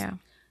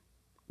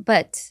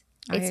 but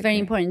it's very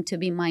important to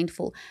be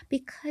mindful,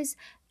 because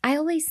I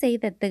always say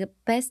that the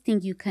best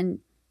thing you can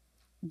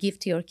give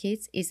to your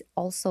kids is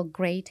also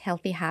great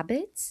healthy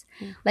habits,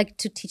 like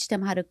to teach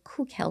them how to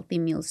cook healthy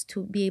meals,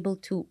 to be able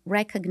to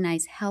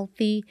recognize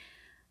healthy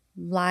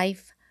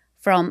life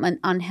from an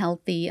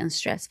unhealthy and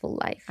stressful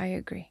life. I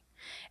agree.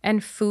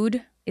 And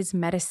food is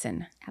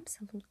medicine.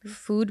 Absolutely.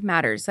 Food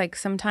matters. Like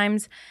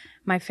sometimes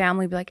my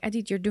family be like,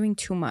 Edith, you're doing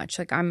too much.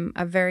 Like I'm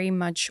a very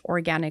much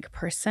organic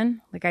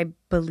person. Like I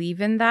believe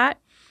in that.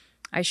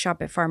 I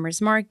shop at farmer's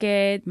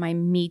market. My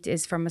meat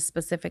is from a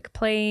specific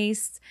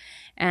place,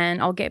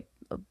 and I'll get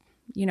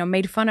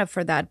made fun of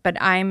for that. But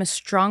I'm a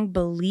strong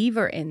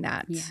believer in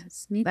that.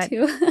 Yes, me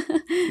too.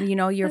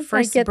 Your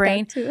first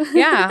brain.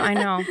 Yeah, I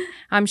know.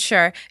 I'm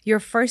sure. Your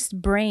first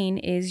brain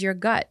is your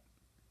gut.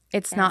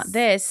 It's not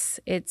this.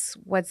 It's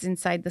what's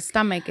inside the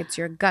stomach. It's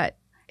your gut.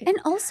 And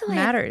also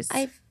matters.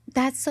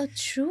 That's so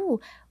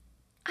true.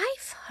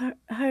 I've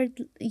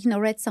heard,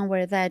 read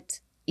somewhere that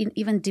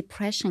even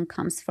depression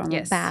comes from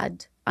a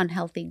bad,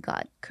 unhealthy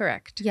gut.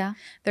 Correct. Yeah.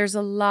 There's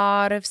a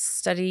lot of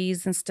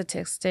studies and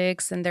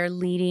statistics, and they're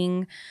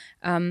leading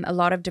a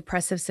lot of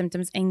depressive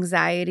symptoms,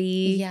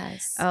 anxiety.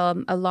 Yes.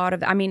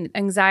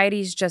 Anxiety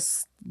is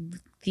just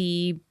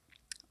the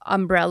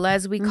umbrella,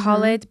 as we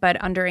call it,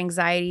 but under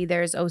anxiety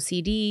there's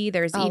OCD,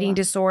 there's eating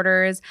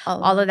disorders,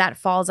 all of that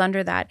falls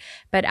under that.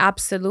 But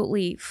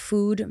absolutely,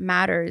 food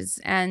matters.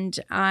 And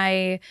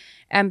I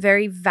am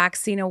very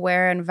vaccine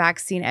aware and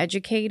vaccine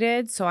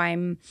educated, so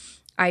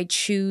I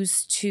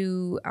choose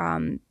to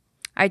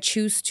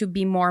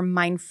be more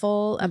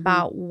mindful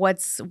about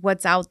what's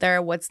out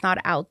there, what's not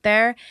out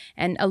there,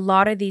 and a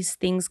lot of these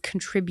things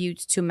contribute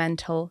to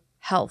mental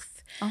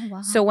health. Oh,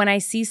 wow. So when I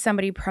see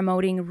somebody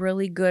promoting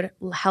really good,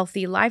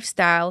 healthy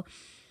lifestyle,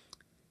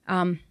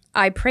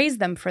 I praise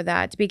them for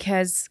that,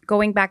 because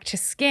going back to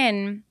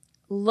skin,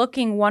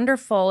 looking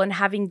wonderful and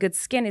having good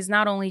skin is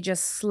not only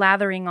just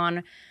slathering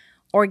on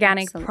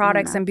organic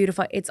products and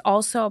beautiful. It's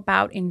also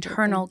about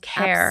internal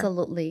care.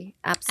 Absolutely.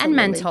 And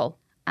mental.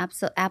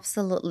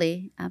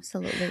 Absolutely.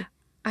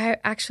 I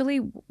actually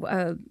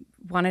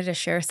wanted to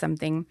share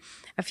something.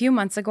 A few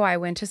months ago, I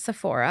went to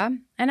Sephora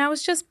and I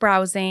was just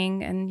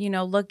browsing and,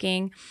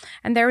 looking.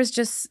 And there was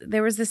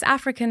this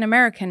African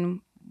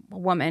American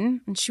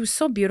woman, and she was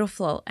so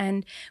beautiful.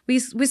 And we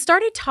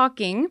started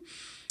talking.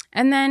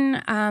 And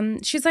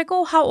then she's like,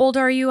 "Oh, how old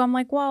are you?" I'm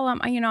like, "Well,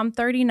 I'm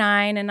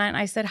 39." And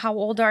I said, "How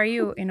old are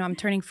you?" I'm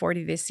turning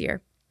 40 this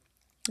year.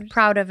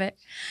 Proud of it.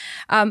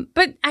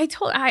 But I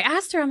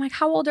asked her, I'm like,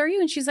 "How old are you?"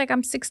 And she's like,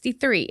 "I'm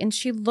 63." And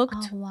she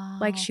looked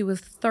like she was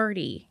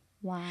 30.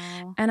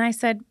 Wow. And I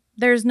said,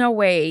 "There's no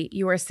way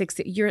you are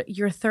 60.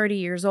 You're 30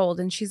 years old."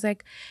 And she's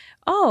like,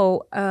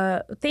 "Oh,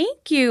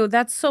 thank you.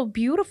 That's so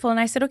beautiful." And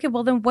I said, "Okay,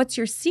 well then what's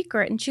your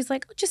secret?" And she's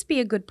like, "Oh, just be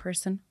a good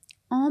person."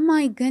 Oh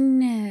my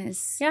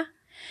goodness. Yeah.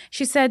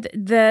 She said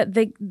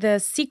the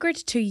secret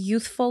to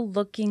youthful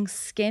looking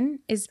skin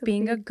is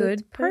being a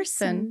good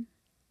person.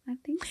 I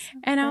think so.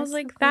 And I was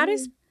like,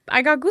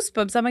 I got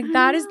goosebumps. I'm like,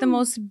 that is the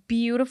most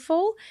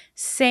beautiful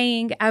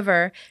saying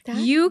ever.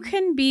 You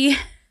can be,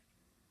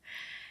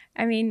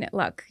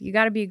 look, you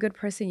got to be a good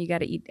person. You got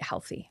to eat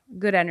healthy,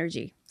 good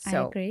energy.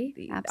 So I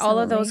agree. Absolutely. All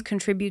of those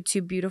contribute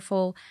to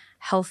beautiful,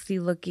 healthy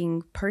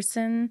looking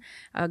person,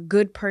 a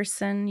good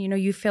person.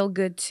 You feel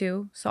good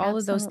too. So all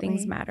of those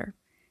things matter.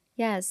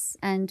 Yes.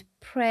 And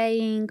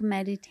praying,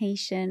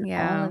 meditation,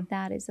 all of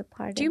that is a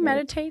part of it. Do you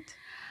meditate?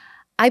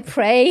 I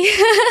pray.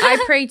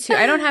 I pray too.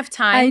 I don't have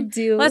time. I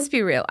do. Let's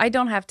be real. I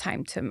don't have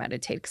time to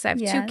meditate because I have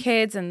 2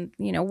 kids and,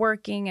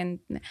 working.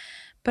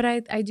 But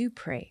I do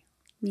pray.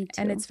 Me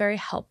too. And it's very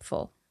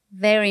helpful.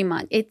 Very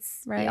much.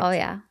 It's, right. Oh,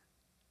 yeah.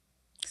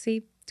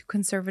 See, 2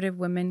 conservative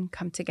women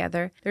come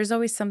together. There's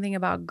always something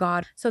about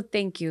God. So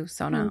thank you,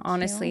 Sona.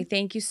 Honestly,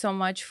 thank you so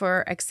much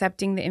for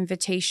accepting the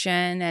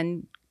invitation,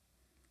 and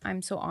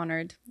I'm so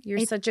honored. You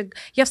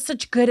have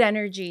such good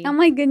energy. Oh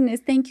my goodness.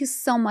 Thank you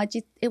so much.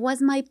 It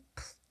was my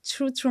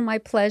true my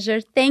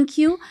pleasure. Thank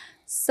you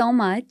so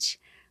much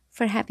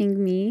for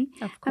having me.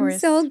 Of course. I'm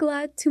so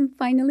glad to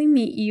finally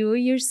meet you.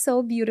 You're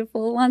so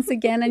beautiful once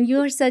again, and you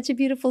are such a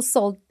beautiful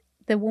soul.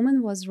 the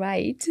woman was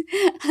right.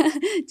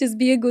 Just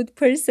be a good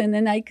person.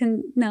 And I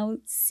can now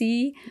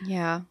see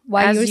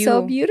why as you're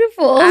so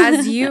beautiful.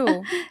 As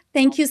you.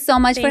 Thank you so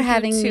much for Thank you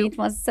having me. too. It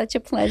was such a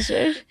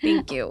pleasure.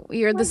 Thank you.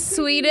 You're the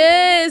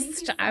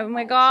sweetest. Oh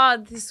my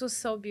God, this was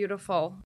so beautiful.